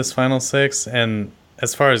person of this final six. And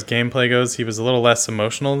as far as gameplay goes, he was a little less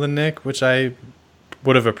emotional than Nick, which I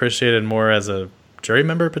would have appreciated more as a jury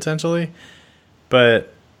member potentially.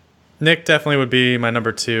 But Nick definitely would be my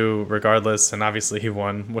number two regardless. And obviously he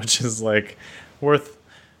won, which is like worth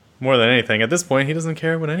more than anything. At this point, he doesn't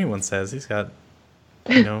care what anyone says. He's got,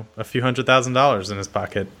 a few $100,000 in his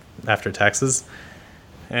pocket after taxes.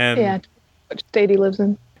 And yeah, which state he lives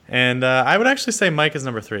in. And I would actually say Mike is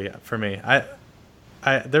number three for me.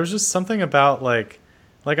 There was just something about like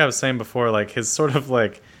I was saying before, like his sort of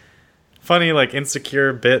like funny, like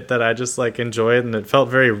insecure bit that I just like enjoyed, and it felt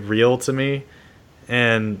very real to me.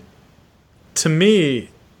 And to me,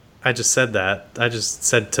 I just said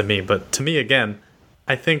to me, but to me again,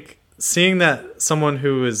 I think seeing that someone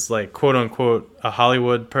who is like quote unquote a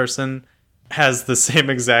Hollywood person has the same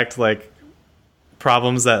exact like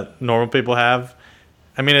problems that normal people have.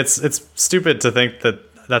 I mean, it's stupid to think that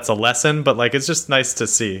that's a lesson, but like it's just nice to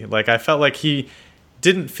see. Like I felt like he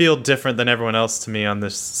didn't feel different than everyone else to me on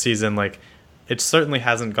this season. Like it certainly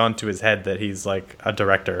hasn't gone to his head that he's like a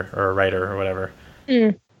director or a writer or whatever.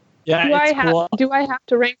 Mm. Yeah, do I have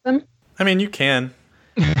to rank them? I mean, you can.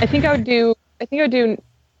 I think I would do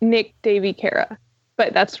Nick, Davey, Kara,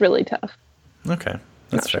 but that's really tough. Okay,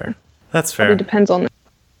 that's fair. Sure. That's fair. It depends on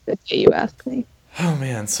the day you ask me. Oh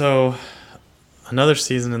man, so another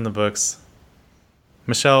season in the books.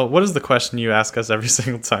 Michelle, what is the question you ask us every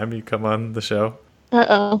single time you come on the show?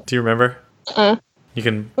 Uh-oh. Do you remember? You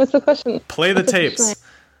can What's the question? Play the tapes.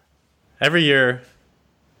 Every year,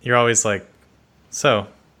 you're always like, so,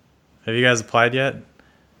 have you guys applied yet?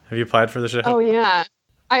 Have you applied for the show? Oh, yeah.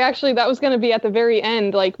 That was going to be at the very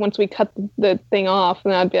end, like once we cut the thing off,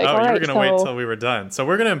 and I'd be like, all right, you were going to wait till we were done. So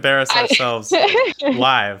we're going to embarrass ourselves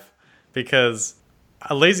live because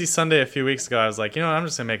a lazy Sunday a few weeks ago, I was like, I'm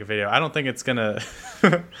just going to make a video. I don't think it's going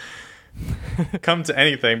to come to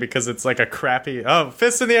anything because it's like a crappy,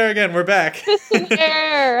 fists in the air again, we're back. Fists in the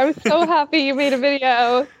air. I'm so happy you made a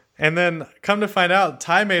video. And then come to find out,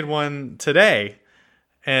 Ty made one today.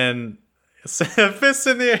 And fists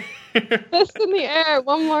in the air. Fist in the air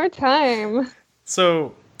one more time.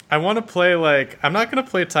 So I want to play I'm not going to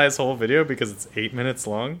play Ty's whole video because it's 8 minutes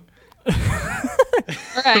long. All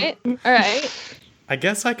right. I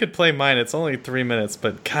guess I could play mine. It's only 3 minutes,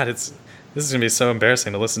 but God, this is going to be so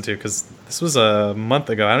embarrassing to listen to because this was a month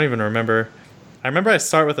ago. I don't even remember. I remember I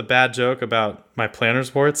start with a bad joke about my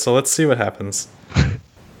plantar's warts, so let's see what happens.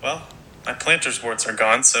 Well, my plantar's warts are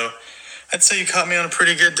gone, so I'd say you caught me on a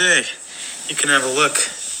pretty good day. You can have a look.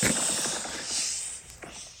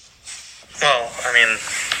 Well, I mean,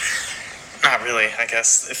 not really, I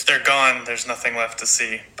guess. If they're gone, there's nothing left to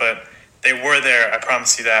see. But they were there, I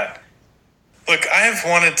promise you that. Look, I have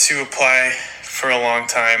wanted to apply for a long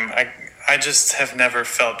time. I just have never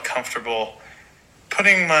felt comfortable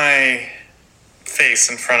putting my face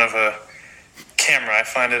in front of a camera. I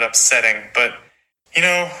find it upsetting. But,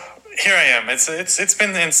 here I am. It's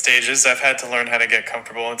been in stages. I've had to learn how to get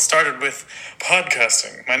comfortable. It started with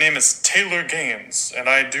podcasting. My name is Taylor Gaines, and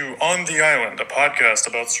I do On the Island, a podcast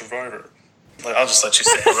about Survivor. I'll just let you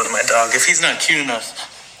say hello to my dog. If he's not cute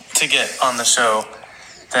enough to get on the show,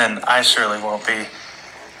 then I surely won't be.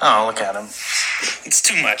 Oh, look at him. It's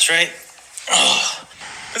too much, right? Oh,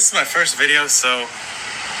 this is my first video, so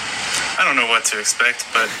I don't know what to expect,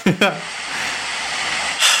 but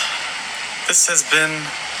this has been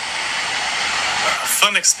a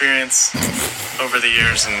fun experience over the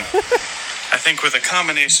years, and I think with a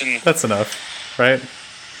combination... That's enough, right?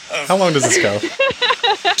 How long does this go?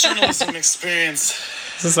 Journalism experience.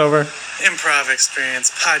 Is this over? Improv experience,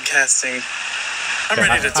 podcasting. I'm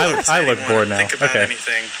ready to talk to anyone, think about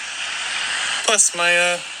anything. Plus,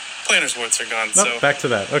 my planner's warts are gone, so... Back to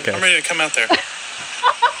that. Okay. I'm ready to come out there.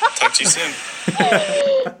 Talk to you soon.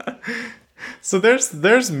 So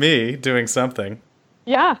there's me doing something.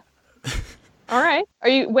 Yeah. All right.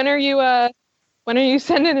 When are you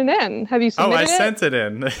sending it in? Have you submitted it? Oh, I sent it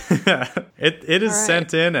in. It is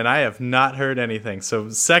sent in, and I have not heard anything. So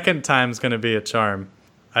second time's going to be a charm,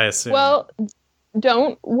 I assume. Well,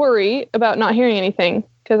 don't worry about not hearing anything,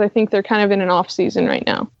 because I think they're kind of in an off season right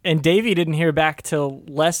now. And Davey didn't hear back till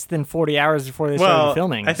less than 40 hours before they started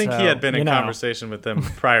filming. I think he had been in conversation with them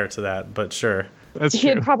prior to that, but sure. That's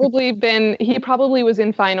true. He probably was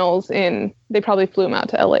in finals they probably flew him out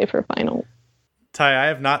to LA for finals. Ty, I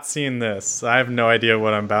have not seen this. I have no idea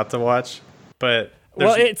what I'm about to watch, but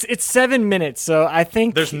it's 7 minutes, so I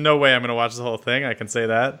think there's no way I'm going to watch the whole thing. I can say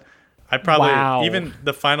that. I probably even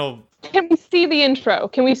the final. Can we see the intro?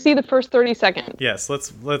 Can we see the first 30 seconds? Yes, let's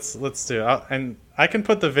do it. And I can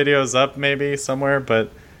put the videos up maybe somewhere,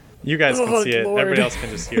 but you guys can see it. Everybody else can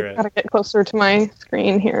just hear it. Gotta get closer to my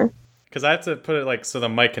screen here. Because I have to put it so the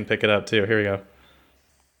mic can pick it up too. Here we go.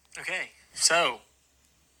 Okay, so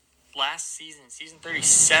last season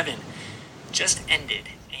 37, just ended,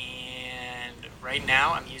 and right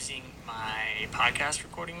now I'm using my podcast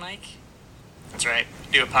recording mic. That's right,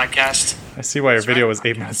 do a podcast. I see why your video was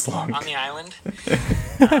 8 minutes long. On the island.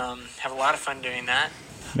 Have a lot of fun doing that.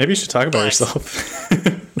 Maybe you should talk about yourself.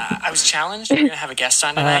 I was challenged. We're going to have a guest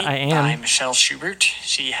on tonight by am. Michelle Schubert.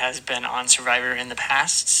 She has been on Survivor in the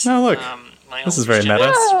past. Oh, look. This is very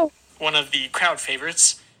meta. One of the crowd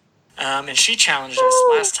favorites. And she challenged us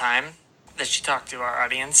last time that she talked to our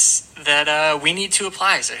audience that we need to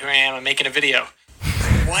apply. So here I am. I'm making a video.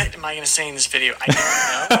 What am I going to say in this video? I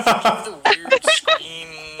don't know. Give the weird screen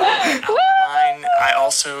outline. I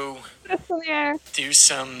also do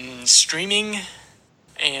some streaming.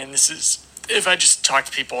 And this is, if I just talk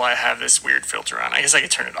to people, I have this weird filter on. I guess I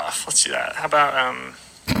could turn it off. Let's do that. How about,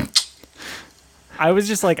 I was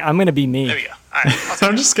just like, I'm going to be me. There we go. All right,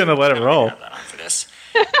 I'm just going to let it roll. Have that on for this.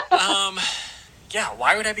 Yeah,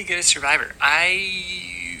 why would I be good at Survivor?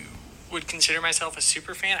 I would consider myself a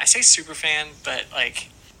super fan. I say super fan, but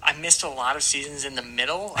I missed a lot of seasons in the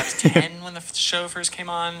middle. I was 10 when the show first came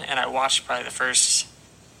on, and I watched probably the first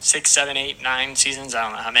 6, 7, 8, 9 seasons. I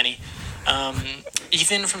don't know how many.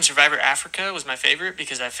 Ethan from Survivor Africa was my favorite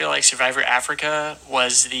because I feel like Survivor Africa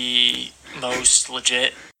was the most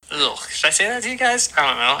legit. Ugh, should I say that to you guys? I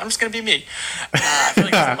don't know. I'm just going to be me. I feel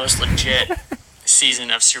like it was the most legit season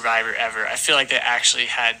of Survivor ever. I feel like they actually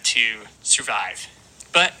had to survive.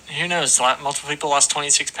 But who knows? Multiple people lost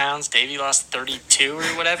 26 pounds. Davey lost 32 or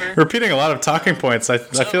whatever. Repeating a lot of talking points. I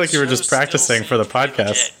feel like you were just practicing for the podcast.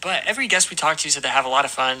 Legit. But every guest we talked to said they have a lot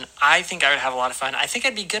of fun. I think I would have a lot of fun. I think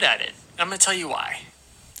I'd be good at it. I'm going to tell you why.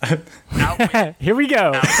 Here we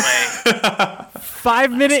go.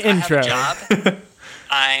 5-minute intro.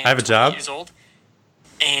 I have a job. Years old,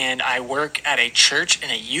 and I work at a church in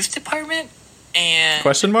a youth department. And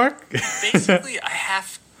question mark? Basically, I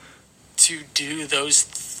have to do those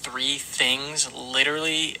 3 things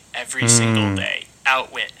literally every single day.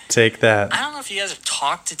 Outwit. Take that. I don't know if you guys have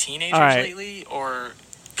talked to teenagers lately or.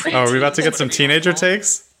 Are we about to get some teenager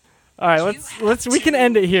takes? All right, let's we can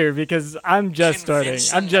end it here because I'm just starting.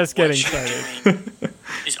 I'm just getting started.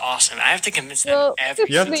 Is awesome. I have to convince them every.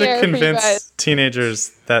 You have to convince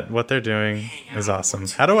teenagers that what they're doing is awesome.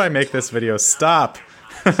 How do I make this video stop?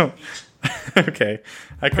 Okay,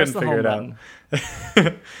 I couldn't figure it out.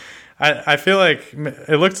 I feel like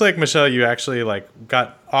it looked like, Michelle, you actually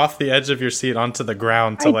got off the edge of your seat onto the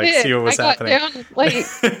ground to see what was happening. I got down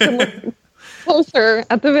to look closer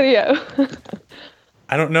at the video.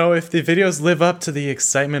 I don't know if the videos live up to the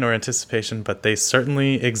excitement or anticipation, but they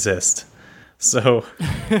certainly exist. So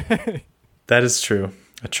that is true.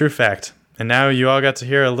 A true fact. And now you all got to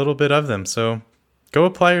hear a little bit of them. So go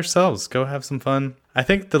apply yourselves. Go have some fun. I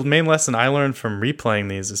think the main lesson I learned from replaying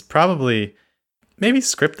these is probably maybe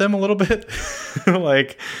script them a little bit.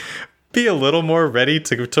 Be a little more ready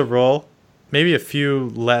to roll. Maybe a few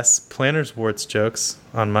less planner's warts jokes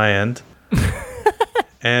on my end.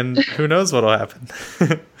 And who knows what'll happen.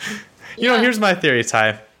 You know, here's my theory,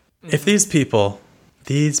 Ty. If these people,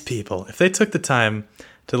 if they took the time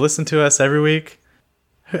to listen to us every week,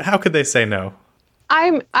 how could they say no?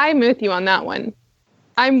 I'm with you on that one.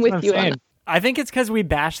 I'm with you on that. I think it's because we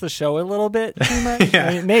bash the show a little bit too much. Yeah.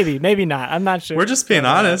 I mean, maybe not. I'm not sure. We're just being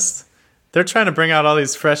honest. They're trying to bring out all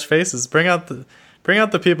these fresh faces. Bring out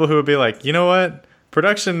the people who would be like, you know what?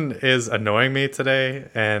 Production is annoying me today,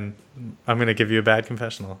 and I'm going to give you a bad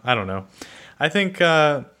confessional. I don't know. I think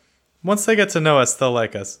once they get to know us, they'll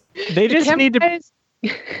like us. They just need to.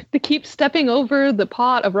 to keep stepping over the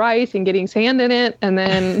pot of rice and getting sand in it, and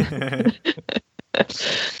then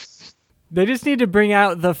They just need to bring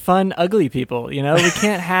out the fun, ugly people. You know, we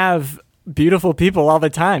can't have beautiful people all the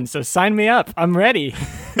time. So sign me up. I'm ready.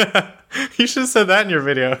 You should have said that in your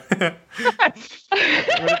video.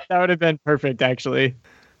 That would have been perfect, actually.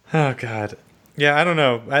 Oh God, yeah. I don't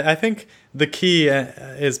know. I think the key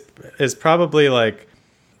is probably like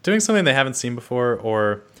doing something they haven't seen before,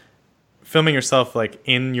 or filming yourself like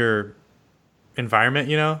in your environment.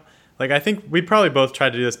 You know, like I think we probably both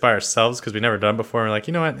tried to do this by ourselves because we never done it before. And we're like,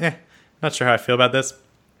 you know what? Not sure how I feel about this.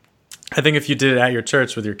 I think if you did it at your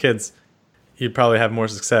church with your kids, you'd probably have more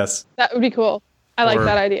success. that would be cool. I like Or-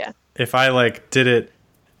 that idea. If I like did it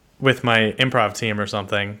with my improv team or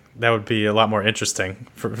something, that would be a lot more interesting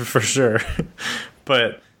for sure.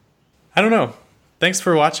 But I don't know. Thanks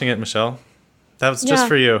for watching it, Michelle. That was just Yeah.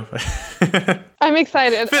 for you. I'm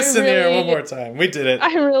excited. Fists in the air one more time. We did it.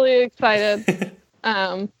 I'm really excited.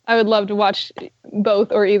 I would love to watch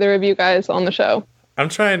both or either of you guys on the show. I'm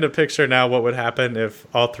trying to picture now what would happen if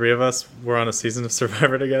all three of us were on a season of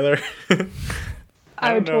Survivor together.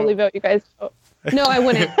 I would don't know. totally vote you guys. No, I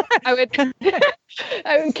wouldn't. I would.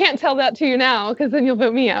 Can't tell that to you now because then you'll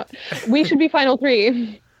vote me out. We should be final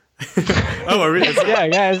three. Oh, are we? Yeah,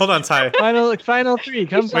 guys. Hold on, Ty. Final three.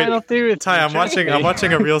 Come final three with Ty, I'm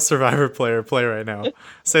watching a real Survivor player play right now.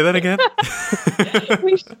 Say that again.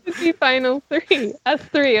 We should be final three. Us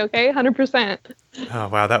three, okay? 100%. Oh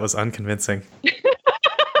wow, that was unconvincing.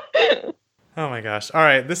 Oh my gosh. All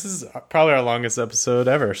right, this is probably our longest episode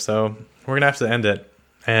ever, so we're gonna have to end it.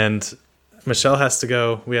 And Michelle has to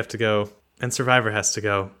go, we have to go, and Survivor has to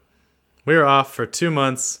go. We are off for 2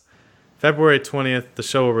 months. February 20th, the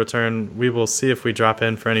show will return. We will see if we drop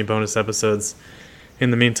in for any bonus episodes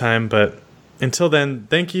in the meantime, but until then,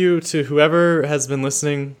 thank you to whoever has been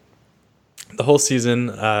listening the whole season.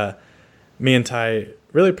 Me and Ty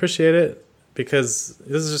really appreciate it because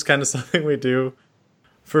this is just kind of something we do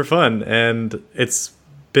for fun, and it's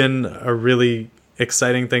been a really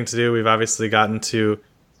exciting thing to do. We've obviously gotten to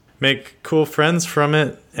make cool friends from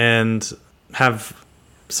it and have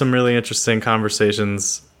some really interesting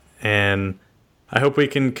conversations, and I hope we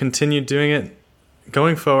can continue doing it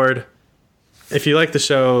going forward. If you like the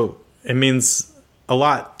show, it means a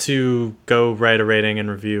lot to go write a rating and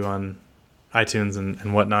review on iTunes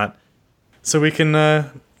and whatnot, so we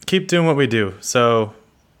can keep doing what we do. So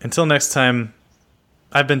until next time,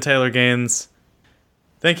 I've been Taylor Gaines.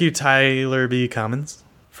 Thank you, Tyler B. Commons,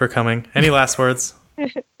 for coming. Any last words?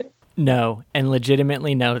 No, and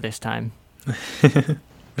legitimately no this time.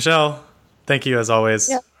 Michelle, thank you as always.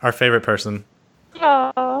 Yep. Our favorite person.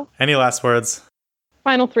 Aww. Any last words?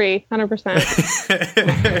 Final three, 100%.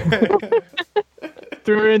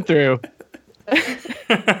 Through and through.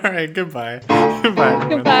 All right, goodbye. Goodbye,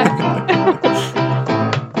 everyone. Goodbye.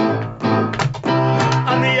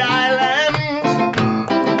 On the island.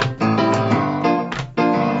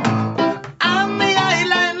 On the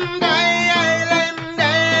island,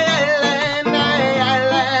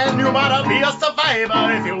 island. You gotta be a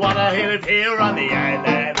survivor if you wanna live here on the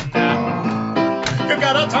island. You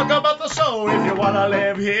gotta talk about the show if you wanna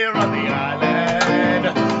live here on the island.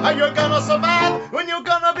 And you're gonna survive when you're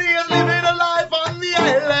gonna be living a life on the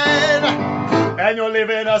island. And you're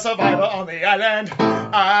living a survivor on the island.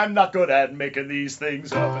 I'm not good at making these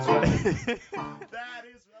things up. It's funny. That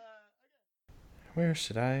is Where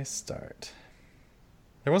should I start?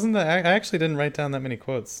 There wasn't I actually didn't write down that many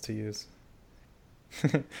quotes to use.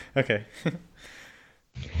 Okay.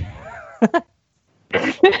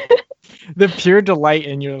 The pure delight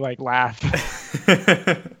in your laugh.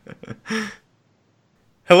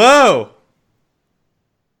 Hello.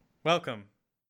 Welcome